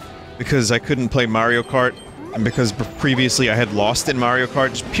because I couldn't play Mario Kart and because previously I had lost in Mario Kart,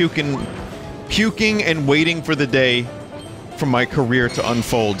 just puking and waiting for the day for my career to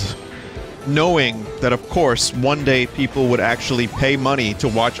unfold. Knowing that, of course, one day people would actually pay money to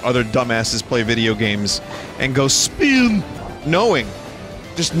watch other dumbasses play video games and go spin. Knowing.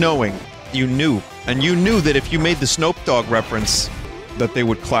 Just knowing. You knew. And you knew that if you made the Snoop Dogg reference, that they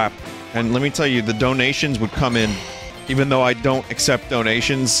would clap. And let me tell you, the donations would come in. Even though I don't accept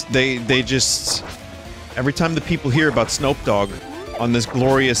donations, they just... Every time the people hear about Snoop Dogg on this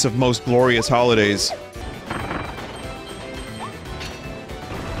glorious of most glorious holidays...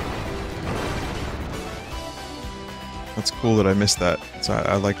 That's cool that I missed that. So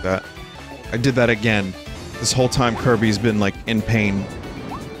I like that. I did that again. This whole time Kirby's been, like, in pain.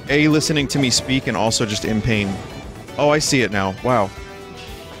 A, listening to me speak, and also just in pain. Oh, I see it now. Wow.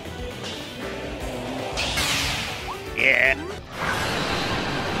 Yeah.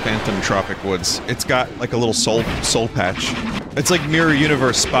 Phantom Tropic Woods. It's got, like, a little soul patch. It's like Mirror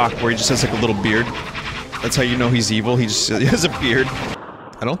Universe Spock, where he just has, like, a little beard. That's how you know he's evil. He has a beard.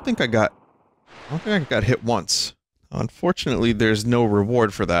 I don't think I got hit once. Unfortunately, there's no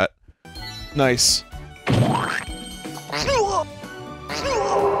reward for that. Nice.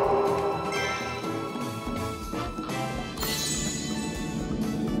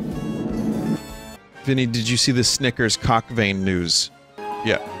 Vinny, did you see the Snickers cock vein news?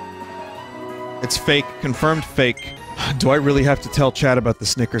 Yeah. It's fake. Confirmed fake. Do I really have to tell Chad about the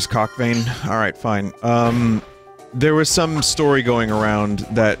Snickers cock vein? Alright, fine. There was some story going around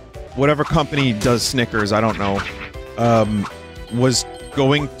that whatever company does Snickers, I don't know, was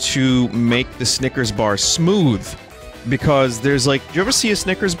going to make the Snickers bar smooth. Because there's like, do you ever see a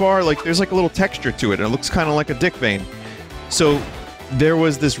Snickers bar? Like, there's like a little texture to it, and it looks kind of like a dick vein. So, there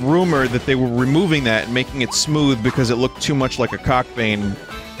was this rumor that they were removing that and making it smooth because it looked too much like a cock vein.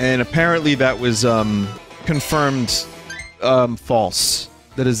 And apparently that was, confirmed, false.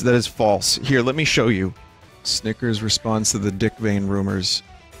 That is false. Here, let me show you. Snickers responds to the dick vein rumors.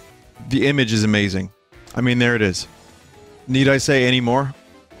 The image is amazing. I mean, there it is. Need I say any more?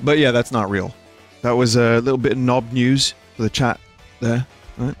 But yeah, that's not real. That was a little bit of knob news for the chat there.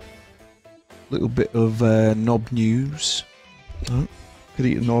 Right? Little bit of knob news. Right? Could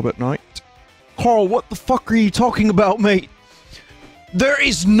eat a knob at night. Carl, what the fuck are you talking about, mate? There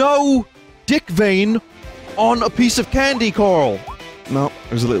is no dick vein on a piece of candy, Carl! No,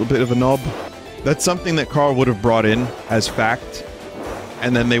 there's a little bit of a knob. That's something that Carl would have brought in as fact,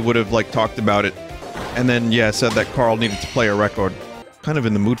 and then they would have, like, talked about it. And then, yeah, said that Carl needed to play a record. Kind of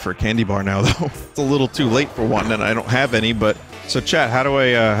in the mood for a candy bar now, though. It's a little too late for one, and I don't have any, but... So, chat, how do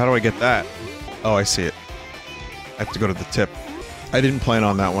I get that? Oh, I see it. I have to go to the tip. I didn't plan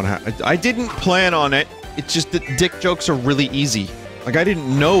on that one. I didn't plan on it. It's just that dick jokes are really easy. Like, I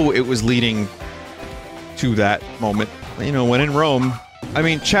didn't know it was leading to that moment. You know, when in Rome. I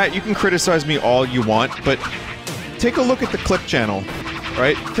mean, chat, you can criticize me all you want, but take a look at the clip channel,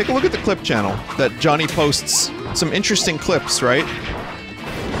 right? Take a look at the clip channel that Johnny posts some interesting clips, right?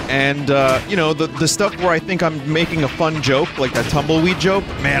 And, you know, the stuff where I think I'm making a fun joke, like that tumbleweed joke,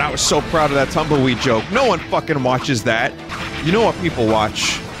 man, I was so proud of that tumbleweed joke. No one fucking watches that. You know what people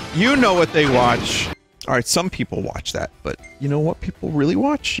watch. You know what they watch. Alright, some people watch that, but you know what people really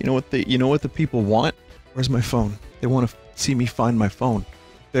watch? You know what the people want? Where's my phone? They want to see me find my phone.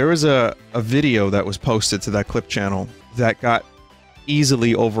 There was a video that was posted to that clip channel that got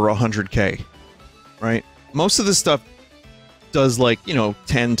easily over 100K, right? Most of the stuff does, like, you know,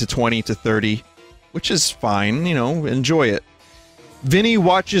 10 to 20 to 30, which is fine, you know, enjoy it. Vinny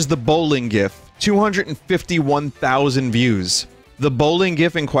watches the bowling gif, 251,000 views. The bowling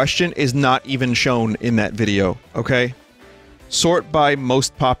gif in question is not even shown in that video, okay? Sort by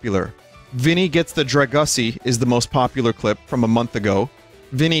most popular. Vinny gets the Dragussi is the most popular clip from a month ago.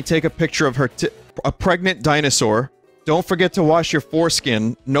 Vinny, take a picture of her a pregnant dinosaur. Don't forget to wash your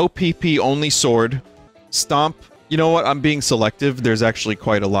foreskin. No PP, only sword. Stomp. You know what? I'm being selective. There's actually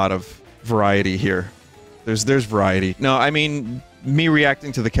quite a lot of variety here. There's variety. No, I mean, me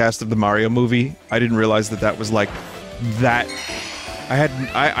reacting to the cast of the Mario movie, I didn't realize that that was like that.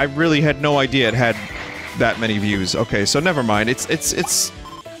 I really had no idea it had that many views. Okay, so never mind.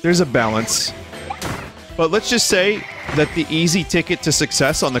 There's a balance. But let's just say that the easy ticket to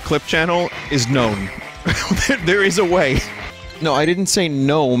success on the clip channel is known. There is a way. No, I didn't say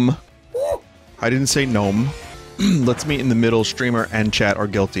gnome. I didn't say gnome. Let's meet in the middle. Streamer and chat are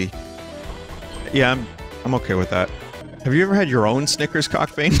guilty. Yeah, I'm okay with that. Have you ever had your own Snickers cock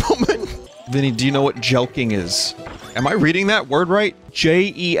vein moment? Vinny, do you know what jelking is? Am I reading that word right?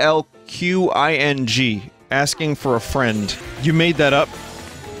 Jelqing. Asking for a friend. You made that up?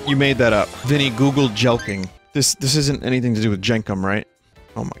 You made that up. Vinny, Google jelking. This isn't anything to do with jenkum, right?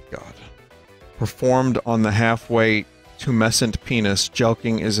 Oh my god. Performed on the halfway tumescent penis,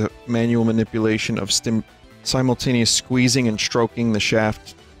 jelking is a manual manipulation of simultaneous squeezing and stroking the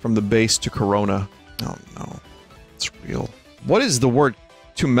shaft from the base to corona. Oh no. It's real. What does the word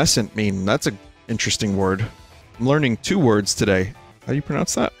tumescent mean? That's an interesting word. I'm learning 2 words today. How do you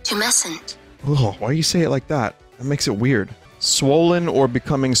pronounce that? Tumescent. Oh, why do you say it like that? That makes it weird. Swollen or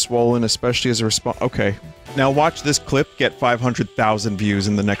becoming swollen, especially as a response. Okay. Now watch this clip get 500,000 views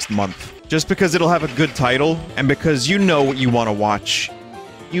in the next month. Just because it'll have a good title, and because you know what you want to watch.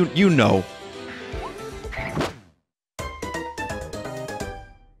 You know.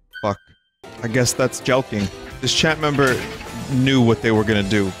 Fuck. I guess that's jelking. This chat member knew what they were gonna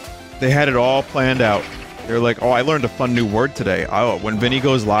do. They had it all planned out. They're like, oh, I learned a fun new word today. Oh, when Vinny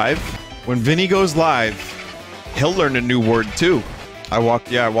goes live, he'll learn a new word too. I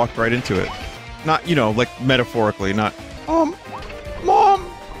walked right into it. Not, you know, like metaphorically, not, Mom,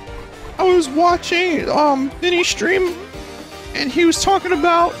 I was watching, Vinny stream, and he was talking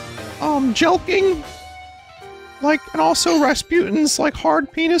about, jelking, like, and also Rasputin's, like,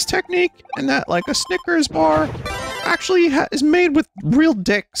 hard penis technique, and that, like, a Snickers bar actually is made with real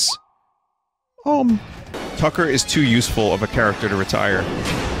dicks. Tucker is too useful of a character to retire.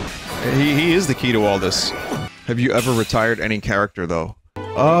 He is the key to all this. Have you ever retired any character, though?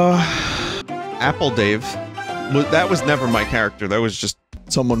 Apple Dave. That was never my character. That was just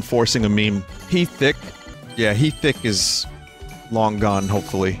someone forcing a meme. He Thick. Yeah, He Thick is long gone,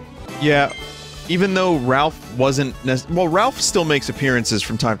 hopefully. Yeah, even though Ralph wasn't well, Ralph still makes appearances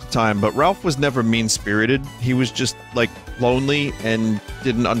from time to time, but Ralph was never mean-spirited. He was just, like, lonely and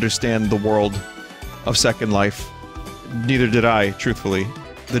didn't understand the world of Second Life. Neither did I, truthfully.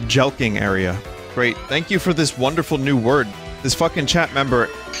 The jelking area. Great. Thank you for this wonderful new word. This fucking chat member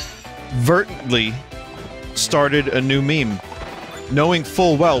vertently started a new meme, knowing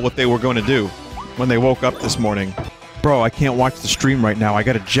full well what they were going to do when they woke up this morning. Bro, I can't watch the stream right now. I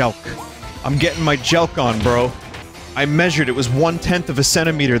gotta jelk. I'm getting my jelk on, bro. I measured. It was 1/10 of a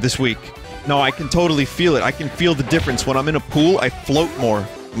centimeter this week. No, I can totally feel it. I can feel the difference. When I'm in a pool, I float more.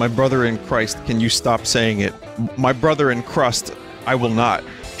 My brother in Christ, can you stop saying it? My brother in crust, I will not.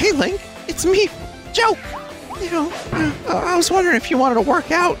 Hey, Link, it's me, Joe. You know, I was wondering if you wanted to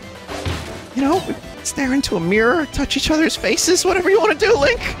work out. You know, stare into a mirror, touch each other's faces, whatever you want to do,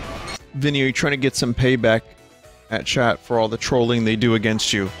 Link. Vinny, are you trying to get some payback at chat for all the trolling they do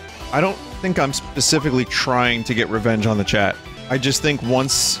against you? I don't think I'm specifically trying to get revenge on the chat. I just think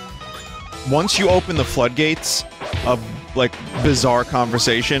once you open the floodgates of, like, bizarre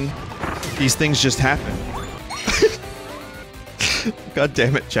conversation, these things just happen. God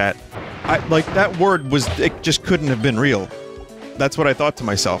damn it, chat. Like, that word it just couldn't have been real. That's what I thought to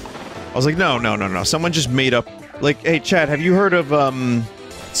myself. I was like, no. Someone just made up... Like, hey, chat, have you heard of,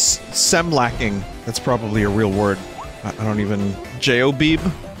 semlacking? That's probably a real word. I don't even... J-O-beeb?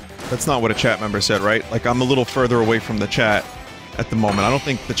 That's not what a chat member said, right? Like, I'm a little further away from the chat at the moment. I don't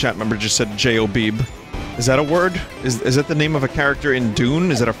think the chat member just said J-O-beeb. Is that a word? Is that the name of a character in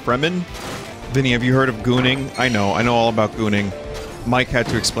Dune? Is that a Fremen? Vinny, have you heard of gooning? I know all about gooning. Mike had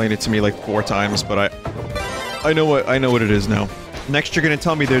to explain it to me like 4 times, but I know what it is now. Next you're gonna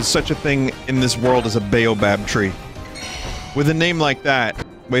tell me there's such a thing in this world as a baobab tree. With a name like that...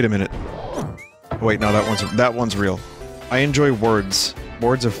 Wait a minute. Wait, no, that one's real. I enjoy words.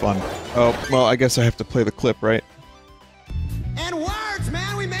 Words are fun. Oh, well, I guess I have to play the clip, right? And words,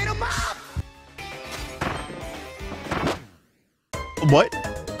 man! We made them up! What?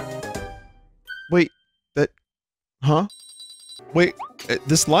 Wait, that... Huh? Wait,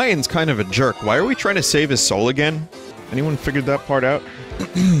 this lion's kind of a jerk. Why are we trying to save his soul again? Anyone figured that part out?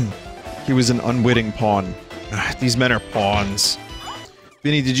 He was an unwitting pawn. These men are pawns.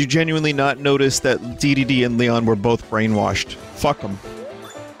 Vinny, did you genuinely not notice that DDD and Leon were both brainwashed? Fuck them.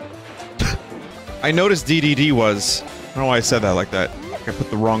 I noticed DDD was... I don't know why I said that like that. I put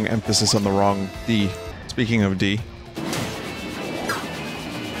the wrong emphasis on the wrong D. Speaking of D.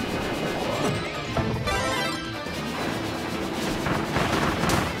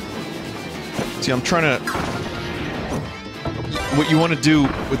 See, I'm trying to... What you want to do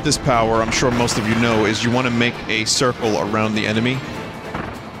with this power, I'm sure most of you know, is you want to make a circle around the enemy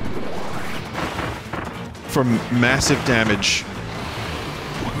for massive damage.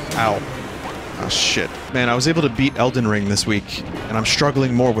 Ow. Oh, shit. Man, I was able to beat Elden Ring this week, and I'm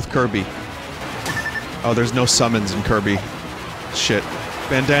struggling more with Kirby. Oh, there's no summons in Kirby. Shit.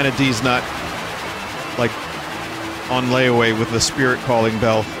 Bandana D's not, like, on layaway with the spirit calling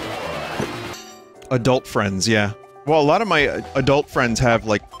bell. Adult friends, yeah. Well, a lot of my adult friends have,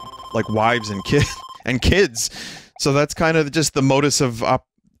 like wives and kids. So that's kind of just the modus of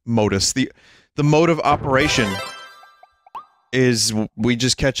the mode of operation is we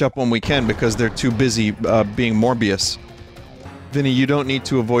just catch up when we can because they're too busy being Morbius. Vinny, you don't need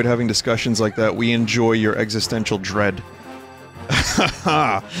to avoid having discussions like that. We enjoy your existential dread.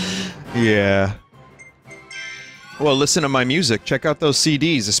 Yeah. Well, listen to my music. Check out those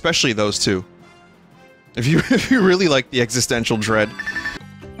CDs, especially those two. If you really like the existential dread,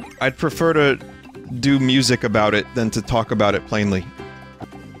 I'd prefer to do music about it than to talk about it plainly.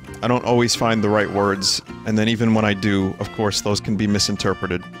 I don't always find the right words, and then even when I do, of course, those can be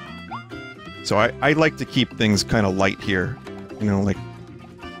misinterpreted. So I like to keep things kind of light here. You know, like,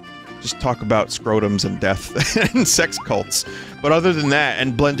 just talk about scrotums and death and sex cults. But other than that,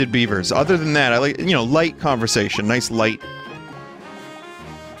 and blended beavers, other than that, I like, you know, light conversation, nice light.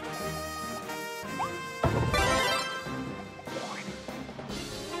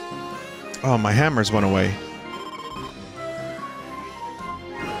 Oh, my hammers went away.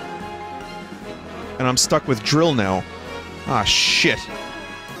 And I'm stuck with drill now. Ah, shit.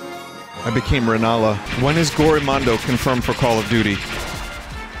 I became Renala. When is Gorimondo confirmed for Call of Duty?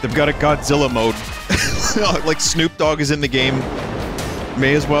 They've got a Godzilla mode. Like Snoop Dogg is in the game.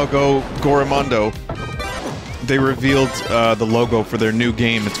 May as well go Gorimondo. They revealed the logo for their new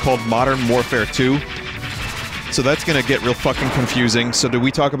game. It's called Modern Warfare 2. So that's gonna get real fucking confusing. So do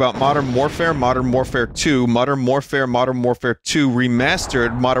we talk about Modern Warfare, Modern Warfare 2, Modern Warfare 2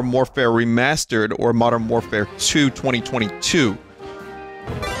 Remastered, Modern Warfare Remastered, or Modern Warfare 2 2022?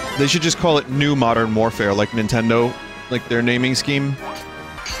 They should just call it New Modern Warfare, like Nintendo, like their naming scheme.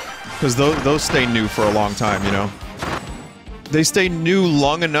 Because those stay new for a long time, you know? They stay new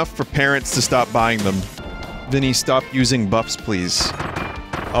long enough for parents to stop buying them. Vinny, stop using buffs, please.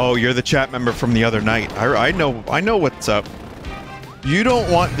 Oh, you're the chat member from the other night. I know what's up. You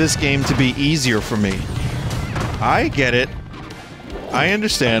don't want this game to be easier for me. I get it. I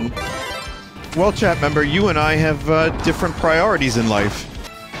understand. Well, chat member, you and I have different priorities in life.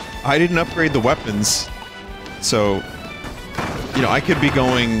 I didn't upgrade the weapons, so You know, I could be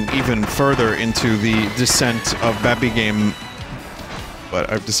going even further into the descent of Babby Game, but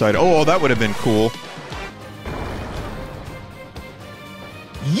I've decided, oh, that would have been cool.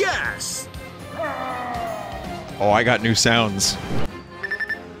 Yes! Oh, I got new sounds.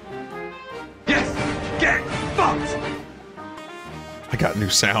 Yes! Get fucked! I got new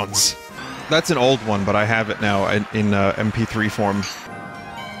sounds. That's an old one, but I have it now in MP3 form.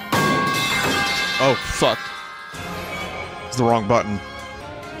 Oh, fuck. It's the wrong button.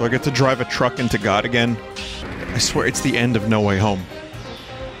 Do I get to drive a truck into God again? I swear it's the end of No Way Home.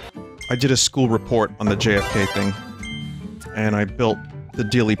 I did a school report on the JFK thing, and I built the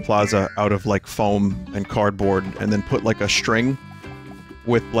Dealey Plaza out of, like, foam and cardboard, and then put, like, a string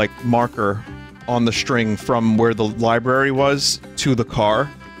with, like, marker on the string from where the library was to the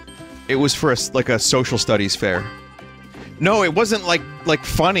car. It was for, like, a social studies fair. No, it wasn't, like,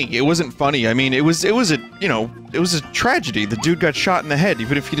 funny. It wasn't funny. I mean, it was a, you know, it was a tragedy. The dude got shot in the head,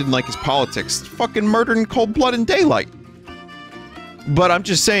 even if he didn't like his politics. Fucking murdered in cold blood in daylight. But I'm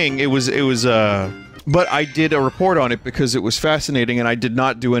just saying, but I did a report on it because it was fascinating, and I did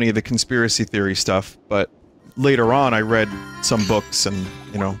not do any of the conspiracy theory stuff, but later on I read some books and,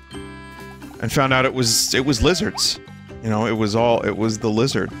 you know, and found out it was lizards. You know, it was the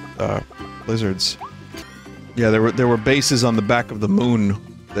lizards. Yeah, there were bases on the back of the moon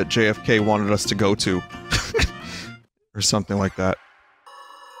that JFK wanted us to go to. Or something like that.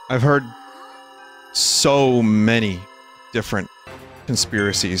 I've heard so many different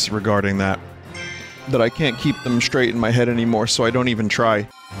conspiracies regarding that I can't keep them straight in my head anymore, so I don't even try.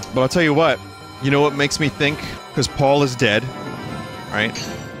 But I'll tell you what makes me think, because Paul is dead, right?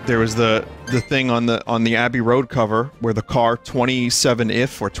 There was the thing on the Abbey Road cover where the car 27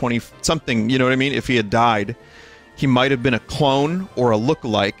 if or 20 something, you know what I mean? If he had died, he might have been a clone or a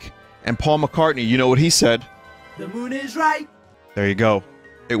lookalike. And Paul McCartney, you know what he said? The moon is right. There you go.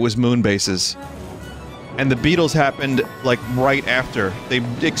 It was moon bases. And the Beatles happened, like, right after. They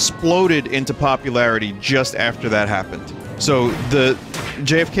exploded into popularity just after that happened. So the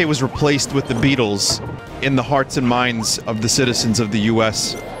JFK was replaced with the Beatles in the hearts and minds of the citizens of the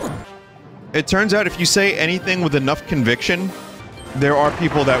US. It turns out if you say anything with enough conviction, there are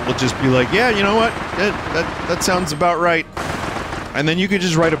people that will just be like, yeah, you know what? That sounds about right. And then you could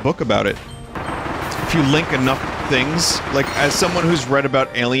just write a book about it. If you link enough things, like, as someone who's read about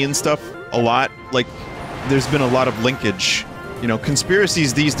alien stuff a lot, like, there's been a lot of linkage. You know,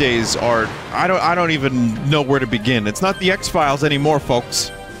 conspiracies these days are, I don't even know where to begin. It's not the X-Files anymore,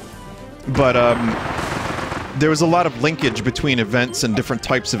 folks. But, there was a lot of linkage between events and different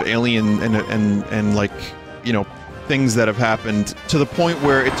types of alien and like, you know, things that have happened, to the point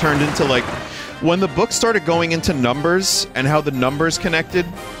where it turned into, like, when the book started going into numbers and how the numbers connected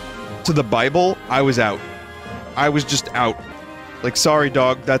to the Bible, I was out. I was just out. Like, sorry,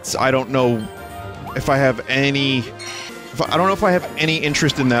 dog, I don't know if I have any... I don't know if I have any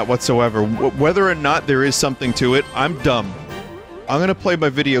interest in that whatsoever. Whether or not there is something to it, I'm dumb. I'm gonna play my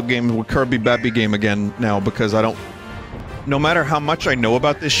video game with Kirby Babby Game again now, because I don't... No matter how much I know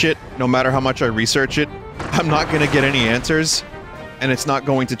about this shit, no matter how much I research it, I'm not gonna get any answers, and it's not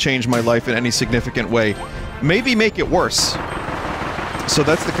going to change my life in any significant way. Maybe make it worse. So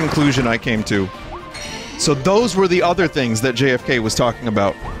that's the conclusion I came to. So those were the other things that JFK was talking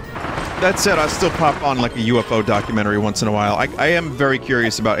about. That said, I still pop on, like, a UFO documentary once in a while. I am very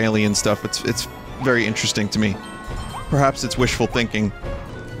curious about alien stuff. It's very interesting to me. Perhaps it's wishful thinking,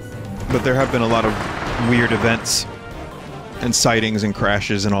 but there have been a lot of weird events and sightings and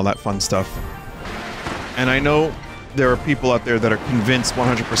crashes and all that fun stuff. And I know there are people out there that are convinced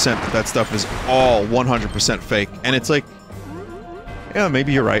 100% that that stuff is all 100% fake. And it's like, yeah,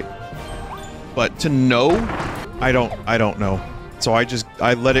 maybe you're right. But to know, I don't know. So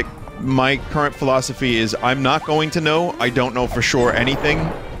I let it... My current philosophy is I'm not going to know. I don't know for sure anything.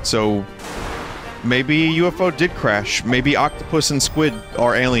 So maybe a UFO did crash. Maybe octopus and squid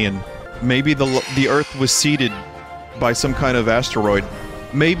are alien. Maybe the Earth was seeded by some kind of asteroid.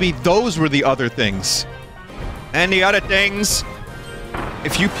 Maybe those were the other things. And the other things...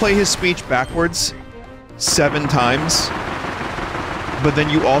 If you play his speech backwards 7 times, but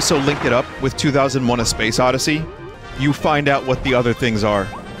then you also link it up with 2001: A Space Odyssey, you find out what the other things are.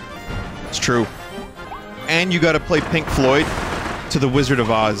 It's true. And you gotta play Pink Floyd to The Wizard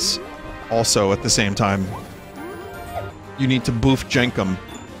of Oz also at the same time. You need to boof Jenkum.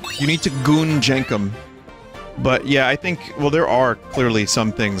 You need to goon Jenkum. But yeah, I think, well, there are clearly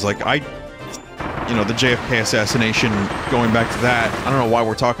some things, like you know, the JFK assassination, going back to that, I don't know why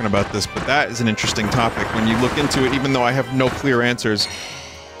we're talking about this, but that is an interesting topic when you look into it, even though I have no clear answers.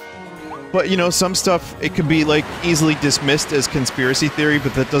 But, you know, some stuff, it can be, like, easily dismissed as conspiracy theory,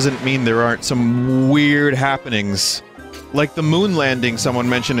 but that doesn't mean there aren't some weird happenings. Like the moon landing someone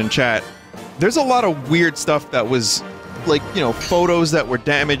mentioned in chat. There's a lot of weird stuff that was, like, you know, photos that were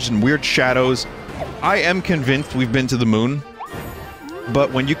damaged and weird shadows. I am convinced we've been to the moon.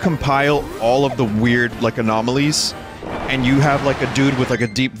 But when you compile all of the weird, like, anomalies, and you have, like, a dude with, like, a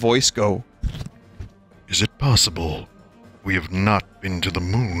deep voice go, Is it possible we have not been to the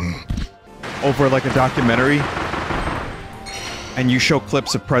moon? Over, like, a documentary, and you show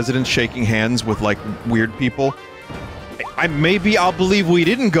clips of presidents shaking hands with, like, weird people, maybe I'll believe we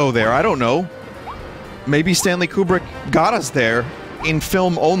didn't go there, I don't know. Maybe Stanley Kubrick got us there in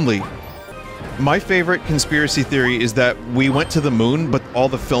film only. My favorite conspiracy theory is that we went to the moon, but all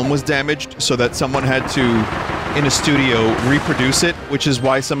the film was damaged, so that someone had to, in a studio, reproduce it, which is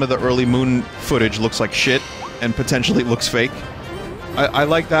why some of the early moon footage looks like shit, and potentially looks fake. I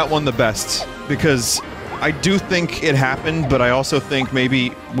like that one the best, because I do think it happened, but I also think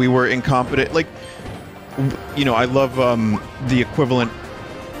maybe we were incompetent. Like, you know, I love, the equivalent...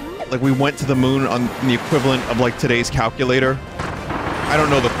 Like, we went to the moon on the equivalent of, like, today's calculator. I don't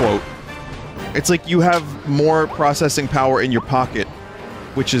know the quote. It's like you have more processing power in your pocket,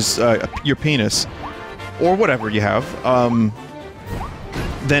 which is, your penis, or whatever you have,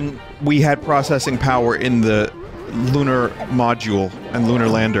 than we had processing power in the lunar module and lunar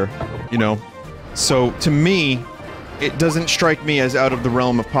lander, you know? So, to me, it doesn't strike me as out of the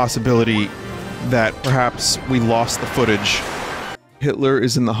realm of possibility that perhaps we lost the footage. Hitler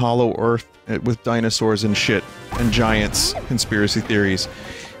is in the hollow earth with dinosaurs and shit, and giants, conspiracy theories.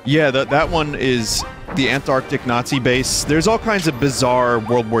 Yeah, that one is the Antarctic Nazi base. There's all kinds of bizarre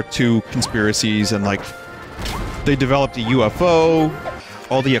World War II conspiracies, and, like, they developed a UFO,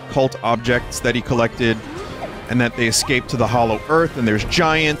 all the occult objects that he collected, and that they escaped to the hollow earth, and there's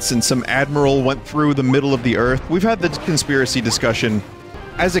giants, and some admiral went through the middle of the earth. We've had the conspiracy discussion.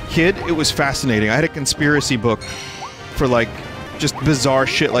 As a kid, it was fascinating. I had a conspiracy book for, like, just bizarre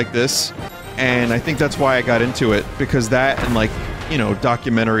shit like this, and I think that's why I got into it, because that and, like, you know,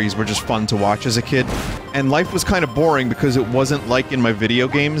 documentaries were just fun to watch as a kid. And life was kind of boring because it wasn't like in my video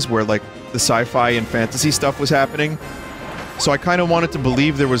games where, like, the sci-fi and fantasy stuff was happening. So I kind of wanted to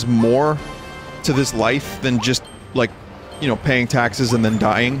believe there was more to this life than just, like, you know, paying taxes and then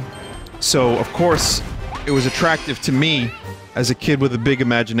dying. So, of course, it was attractive to me, as a kid with a big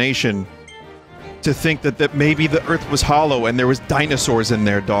imagination, to think that maybe the Earth was hollow and there was dinosaurs in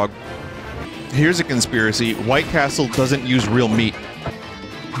there, dog. Here's a conspiracy. White Castle doesn't use real meat.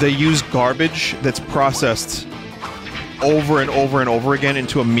 They use garbage that's processed over and over and over again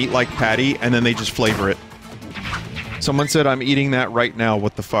into a meat-like patty, and then they just flavor it. Someone said I'm eating that right now.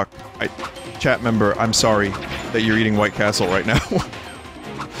 What the fuck? Chat member, I'm sorry that you're eating White Castle right now.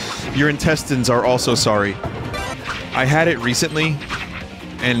 Your intestines are also sorry. I had it recently,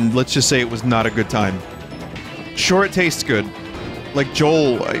 and let's just say it was not a good time. Sure, it tastes good. Like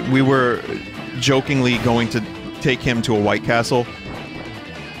Joel, we were jokingly going to take him to a White Castle.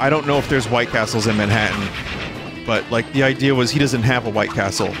 I don't know if there's White Castles in Manhattan, but, like, the idea was he doesn't have a White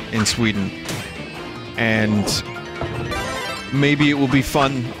Castle in Sweden. And maybe it will be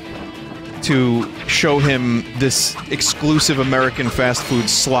fun to show him this exclusive American fast food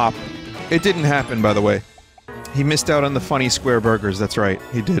slop. It didn't happen, by the way. He missed out on the funny square burgers, that's right,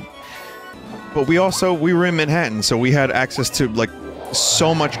 he did. But we were in Manhattan, so we had access to, like,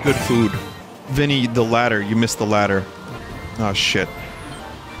 so much good food. Vinny, the ladder, you missed the ladder. Oh, shit.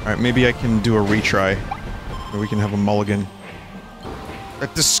 Alright, maybe I can do a retry. Or we can have a mulligan.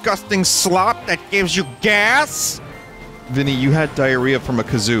 That disgusting slop that gives you gas? Vinny, you had diarrhea from a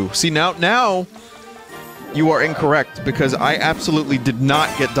kazoo. See, now you are incorrect, because I absolutely did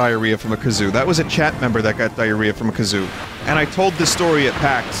not get diarrhea from a kazoo. That was a chat member that got diarrhea from a kazoo. And I told this story at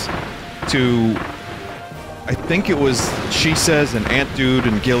PAX to... I think it was She Says and Ant Dude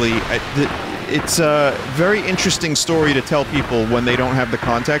and Gilly. It's a very interesting story to tell people when they don't have the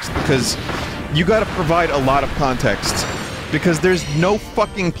context, because you gotta provide a lot of context. Because there's no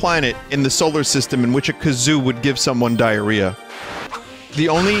fucking planet in the solar system in which a kazoo would give someone diarrhea. The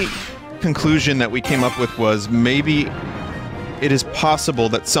only conclusion that we came up with was maybe it is possible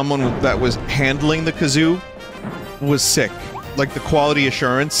that someone that was handling the kazoo was sick. Like the quality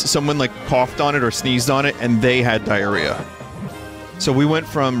assurance, someone like coughed on it or sneezed on it and they had diarrhea. So we went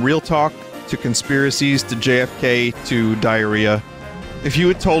from real talk to conspiracies to JFK to diarrhea. If you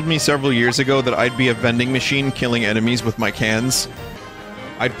had told me several years ago that I'd be a vending machine killing enemies with my cans,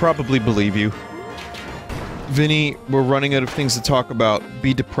 I'd probably believe you. Vinny, we're running out of things to talk about.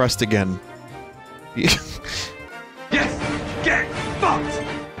 Be depressed again. Yes! Get fucked!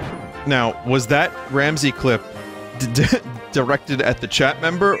 Now, was that Ramsey clip directed at the chat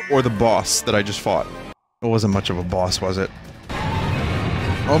member or the boss that I just fought? It wasn't much of a boss, was it?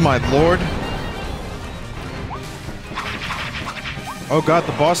 Oh my lord. Oh god,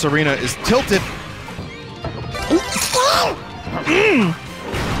 the boss arena is tilted!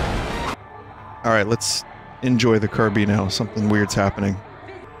 Alright, let's enjoy the Kirby now. Something weird's happening.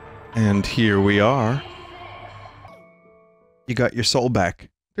 And here we are. You got your soul back.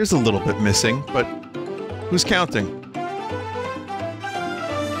 There's a little bit missing, but who's counting?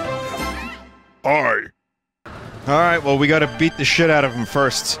 I. Alright, well we gotta beat the shit out of him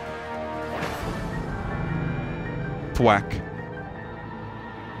first. Thwack.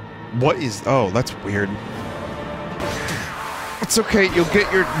 What is... oh, that's weird. It's okay, you'll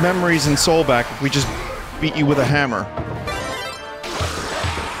get your memories and soul back if we just beat you with a hammer.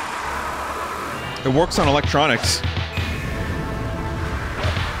 It works on electronics.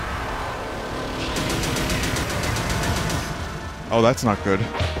 Oh, that's not good.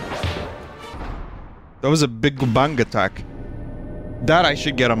 That was a big bang attack. That I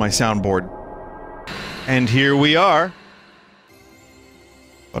should get on my soundboard. And here we are.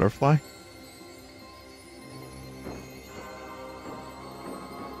 Butterfly?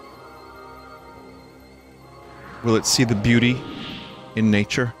 Will it see the beauty in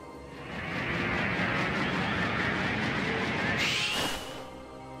nature?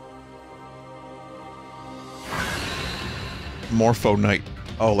 Morpho Knight.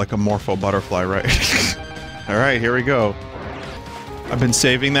 Oh, like a Morpho butterfly, right? Alright, here we go. I've been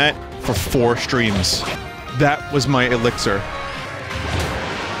saving that for 4 streams. That was my elixir.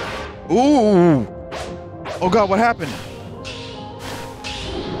 Ooh! Oh god, what happened?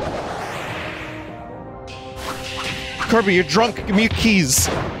 Kirby, you're drunk! Give me your keys!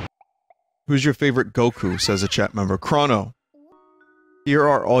 Who's your favorite Goku? Says a chat member. Chrono. Here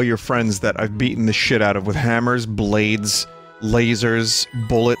are all your friends that I've beaten the shit out of with hammers, blades, lasers,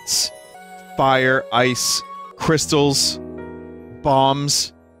 bullets, fire, ice, crystals,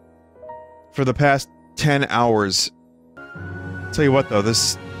 bombs. For the past 10 hours. Tell you what though,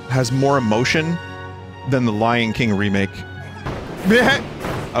 this has more emotion than the Lion King remake.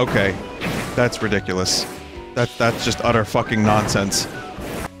 Okay. That's ridiculous. That's just utter fucking nonsense.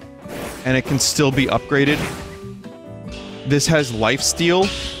 And it can still be upgraded. This has lifesteal.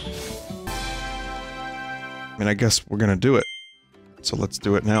 I mean, I guess we're gonna do it. So let's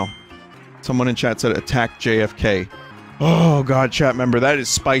do it now. Someone in chat said attack JFK. Oh god, chat member, that is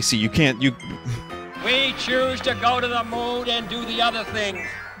spicy. You can't, We choose to go to the moon and do the other things.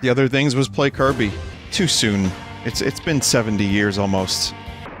 The other things was play Kirby. Too soon. It's been 70 years almost.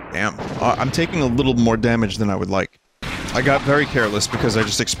 Damn. I'm taking a little more damage than I would like. I got very careless because I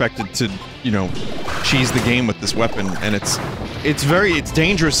just expected to, you know, cheese the game with this weapon, and it's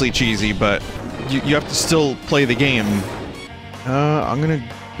dangerously cheesy, but you have to still play the game. I'm gonna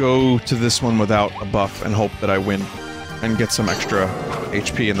go to this one without a buff and hope that I win. And get some extra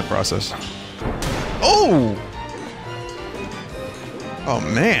HP in the process. Oh! Oh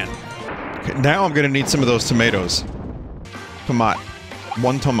man. Okay, now I'm gonna need some of those tomatoes. Tomat.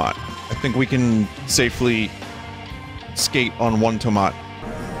 1 tomat. I think we can safely skate on 1 tomat.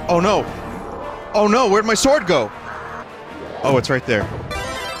 Oh no! Oh no, where'd my sword go? Oh, it's right there.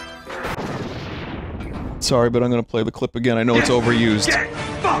 Sorry, but I'm gonna play the clip again. I know it's overused.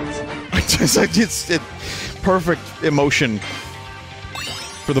 It's perfect emotion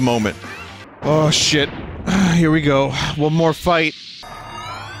for the moment. Oh shit. Here we go. One more fight.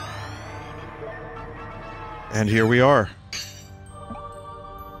 And here we are.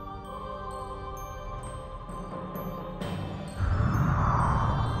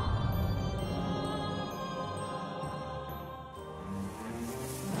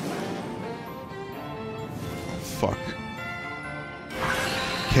 Fuck.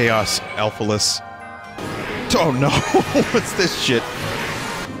 Chaos Alphaless. Oh no! What's this shit?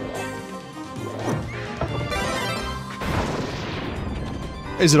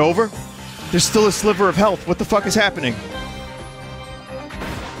 Is it over? There's still a sliver of health. What the fuck is happening?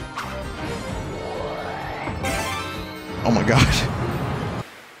 Oh my god.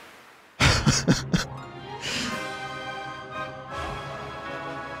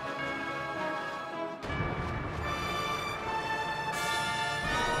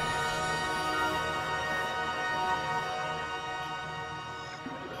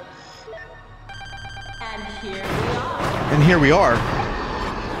 And here we are.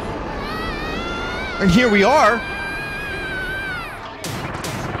 And here we are.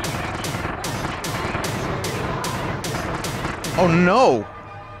 Oh no.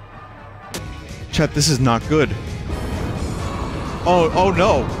 Chat, this is not good. Oh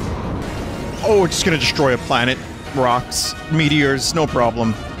no. Oh, it's just gonna destroy a planet. Rocks, meteors, no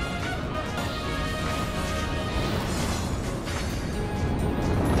problem.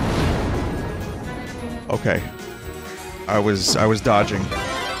 Okay. I was dodging.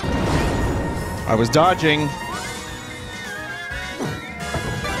 I was dodging!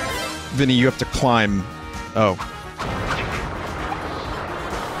 Vinny, you have to climb. Oh.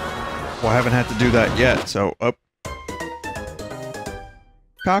 Well, I haven't had to do that yet, so... Up.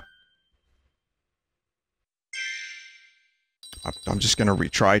 Cock. I'm just gonna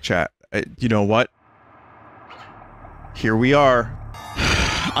retry chat. You know what? Here we are.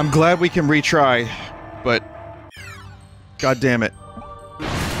 I'm glad we can retry, but... God damn it.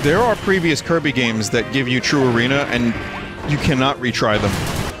 There are previous Kirby games that give you True Arena, and you cannot retry them.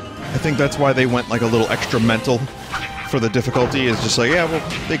 I think that's why they went like a little extra mental for the difficulty, is just like, yeah, well,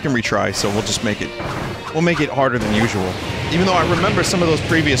 they can retry, so we'll just make it... We'll make it harder than usual. Even though I remember some of those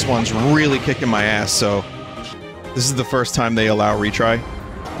previous ones really kicking my ass, so... This is the first time they allow retry.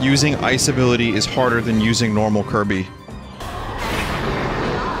 Using ice ability is harder than using normal Kirby.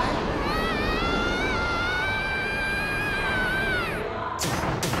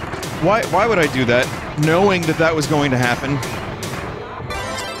 Why would I do that, knowing that that was going to happen?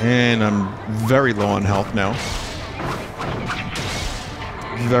 And I'm very low on health now.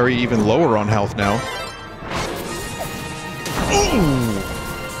 Very even lower on health now. Ooh!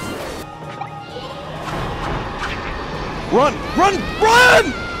 Run! Run!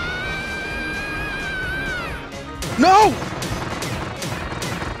 Run! No!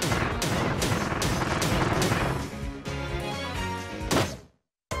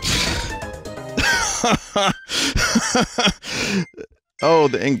 Oh,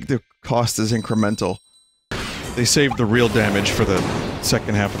 the cost is incremental. They saved the real damage for the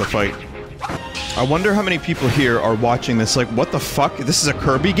second half of the fight. I wonder how many people here are watching this like, what the fuck? This is a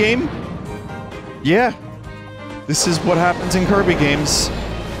Kirby game? Yeah. This is what happens in Kirby games.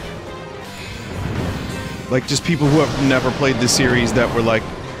 Like, just people who have never played the series that were like,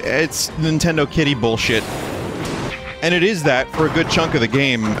 it's Nintendo Kitty bullshit. And it is that for a good chunk of the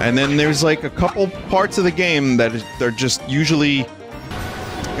game, and then there's like a couple parts of the game that they're just usually...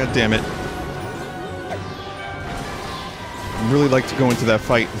 God damn it. I'd really like to go into that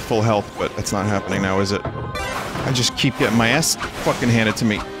fight with full health, but that's not happening now, is it? I just keep getting my ass fucking handed to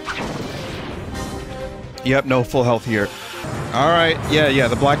me. Yep, no full health here. Alright, yeah,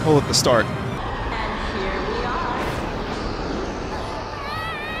 the black hole at the start. And here we are.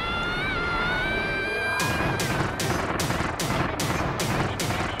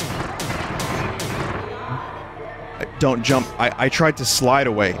 Don't jump. I tried to slide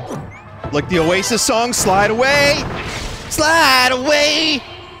away. Like the Oasis song, slide away! Slide away!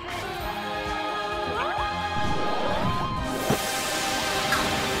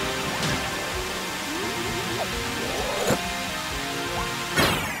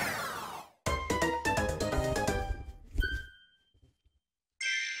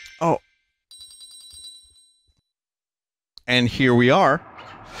 Oh. And here we are.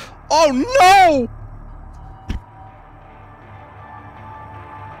 Oh no!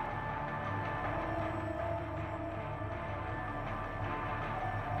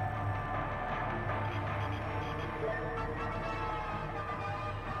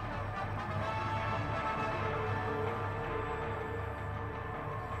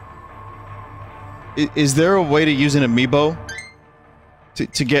 Is there a way to use an amiibo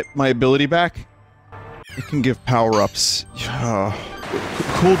to get my ability back? It can give power-ups.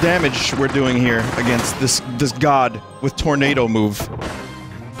 Cool damage we're doing here against this god with tornado move.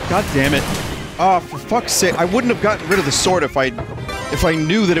 God damn it. Oh, for fuck's sake. I wouldn't have gotten rid of the sword if I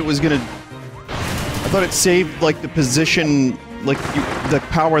knew that it was gonna... I thought it saved, like, the position, like, the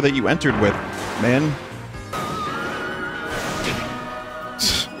power that you entered with, man.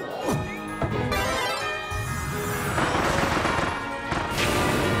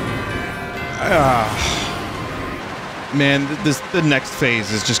 Man, the next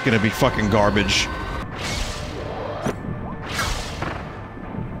phase is just gonna be fucking garbage.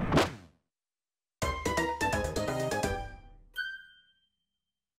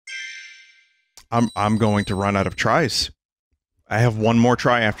 I'm going to run out of tries. I have one more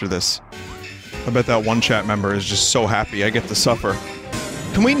try after this. I bet that one chat member is just so happy I get to suffer.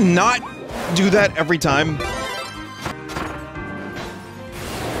 Can we not do that every time?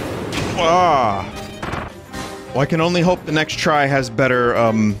 Ah. Well, I can only hope the next try has better,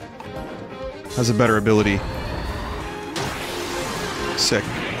 has a better ability. Sick.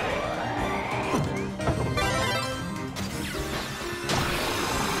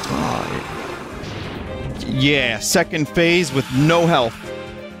 Oh, yeah, second phase with no health.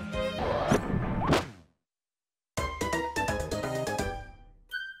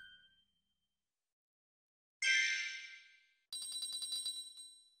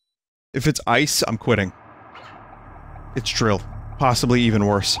 If it's ice, I'm quitting. It's drill. Possibly even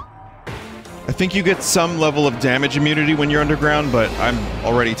worse. I think you get some level of damage immunity when you're underground, but I'm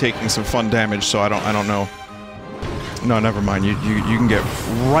already taking some fun damage, so I don't know. No, never mind. You can get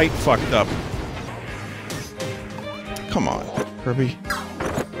right fucked up. Come on, Kirby.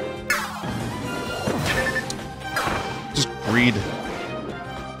 Just greed.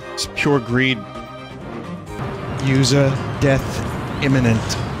 Just pure greed. User death imminent.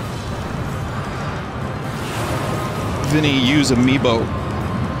 Vinny, use amiibo.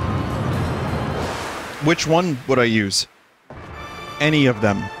 Which one would I use? Any of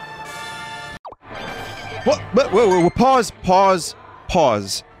them. What? Whoa, pause, pause,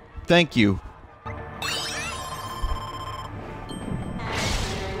 pause. Thank you.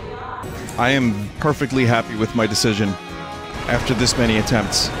 I am perfectly happy with my decision after this many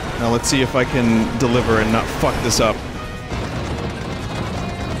attempts. Now let's see if I can deliver and not fuck this up.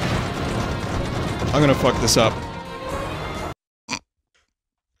 I'm gonna fuck this up.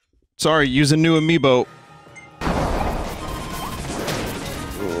 Sorry, use a new amiibo.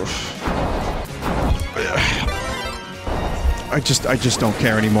 I just don't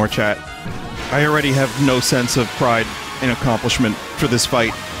care anymore, chat. I already have no sense of pride and accomplishment for this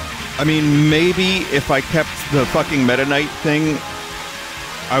fight. I mean, maybe if I kept the fucking Meta Knight thing,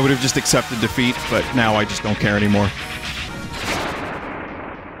 I would have just accepted defeat, but now I just don't care anymore.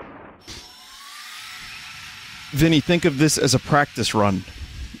 Vinny, think of this as a practice run.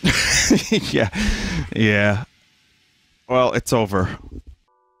 Yeah. Well, it's over.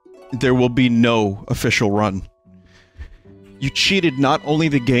 There will be no official run. You cheated not only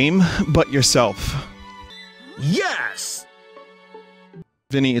the game, but yourself. Yes!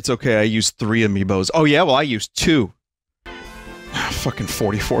 Vinny, it's okay, I used 3 amiibos. Oh yeah, well I used 2. Fucking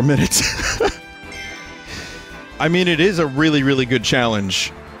 44 minutes. I mean, it is a really, really good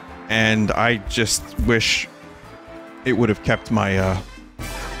challenge. And I just wish it would have kept my,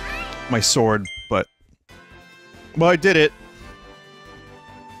 my sword, but... Well, I did it.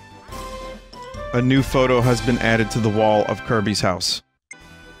 A new photo has been added to the wall of Kirby's house.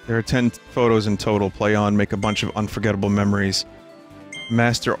 There are 10 photos in total. Play on, make a bunch of unforgettable memories.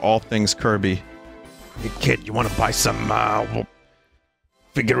 Master all things Kirby. Hey kid, you wanna buy some,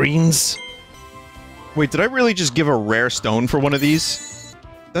 figurines? Wait, did I really just give a rare stone for one of these?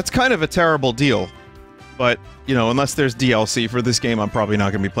 That's kind of a terrible deal. But, you know, unless there's DLC for this game, I'm probably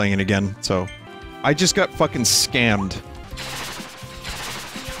not gonna be playing it again, so... I just got fucking scammed.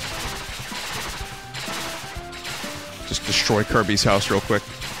 Just destroy Kirby's house real quick.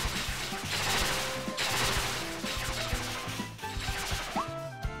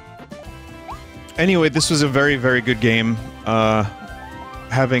 Anyway, this was a very, very good game.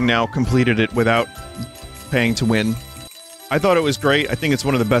 Having now completed it without paying to win. I thought it was great. I think it's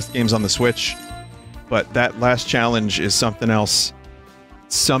one of the best games on the Switch. But that last challenge is something else.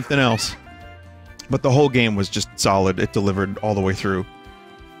 Something else. But the whole game was just solid. It delivered all the way through.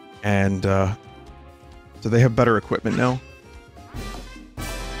 And, do they have better equipment now?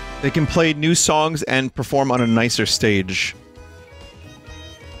 They can play new songs and perform on a nicer stage.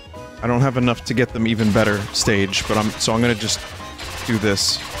 I don't have enough to get them even better stage, but so I'm gonna just do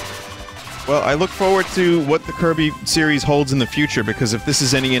this. Well, I look forward to what the Kirby series holds in the future, because if this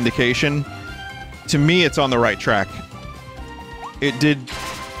is any indication, to me it's on the right track. It did,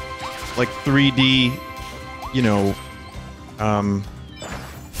 like, 3D, you know,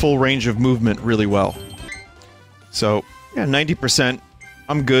 full range of movement really well. So, yeah, 90%.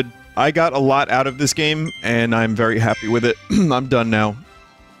 I'm good. I got a lot out of this game, and I'm very happy with it. I'm done now.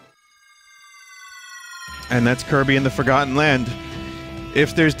 And that's Kirby in the Forgotten Land.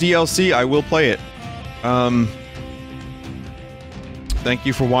 If there's DLC, I will play it. Thank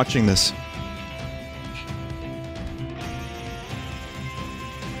you for watching this.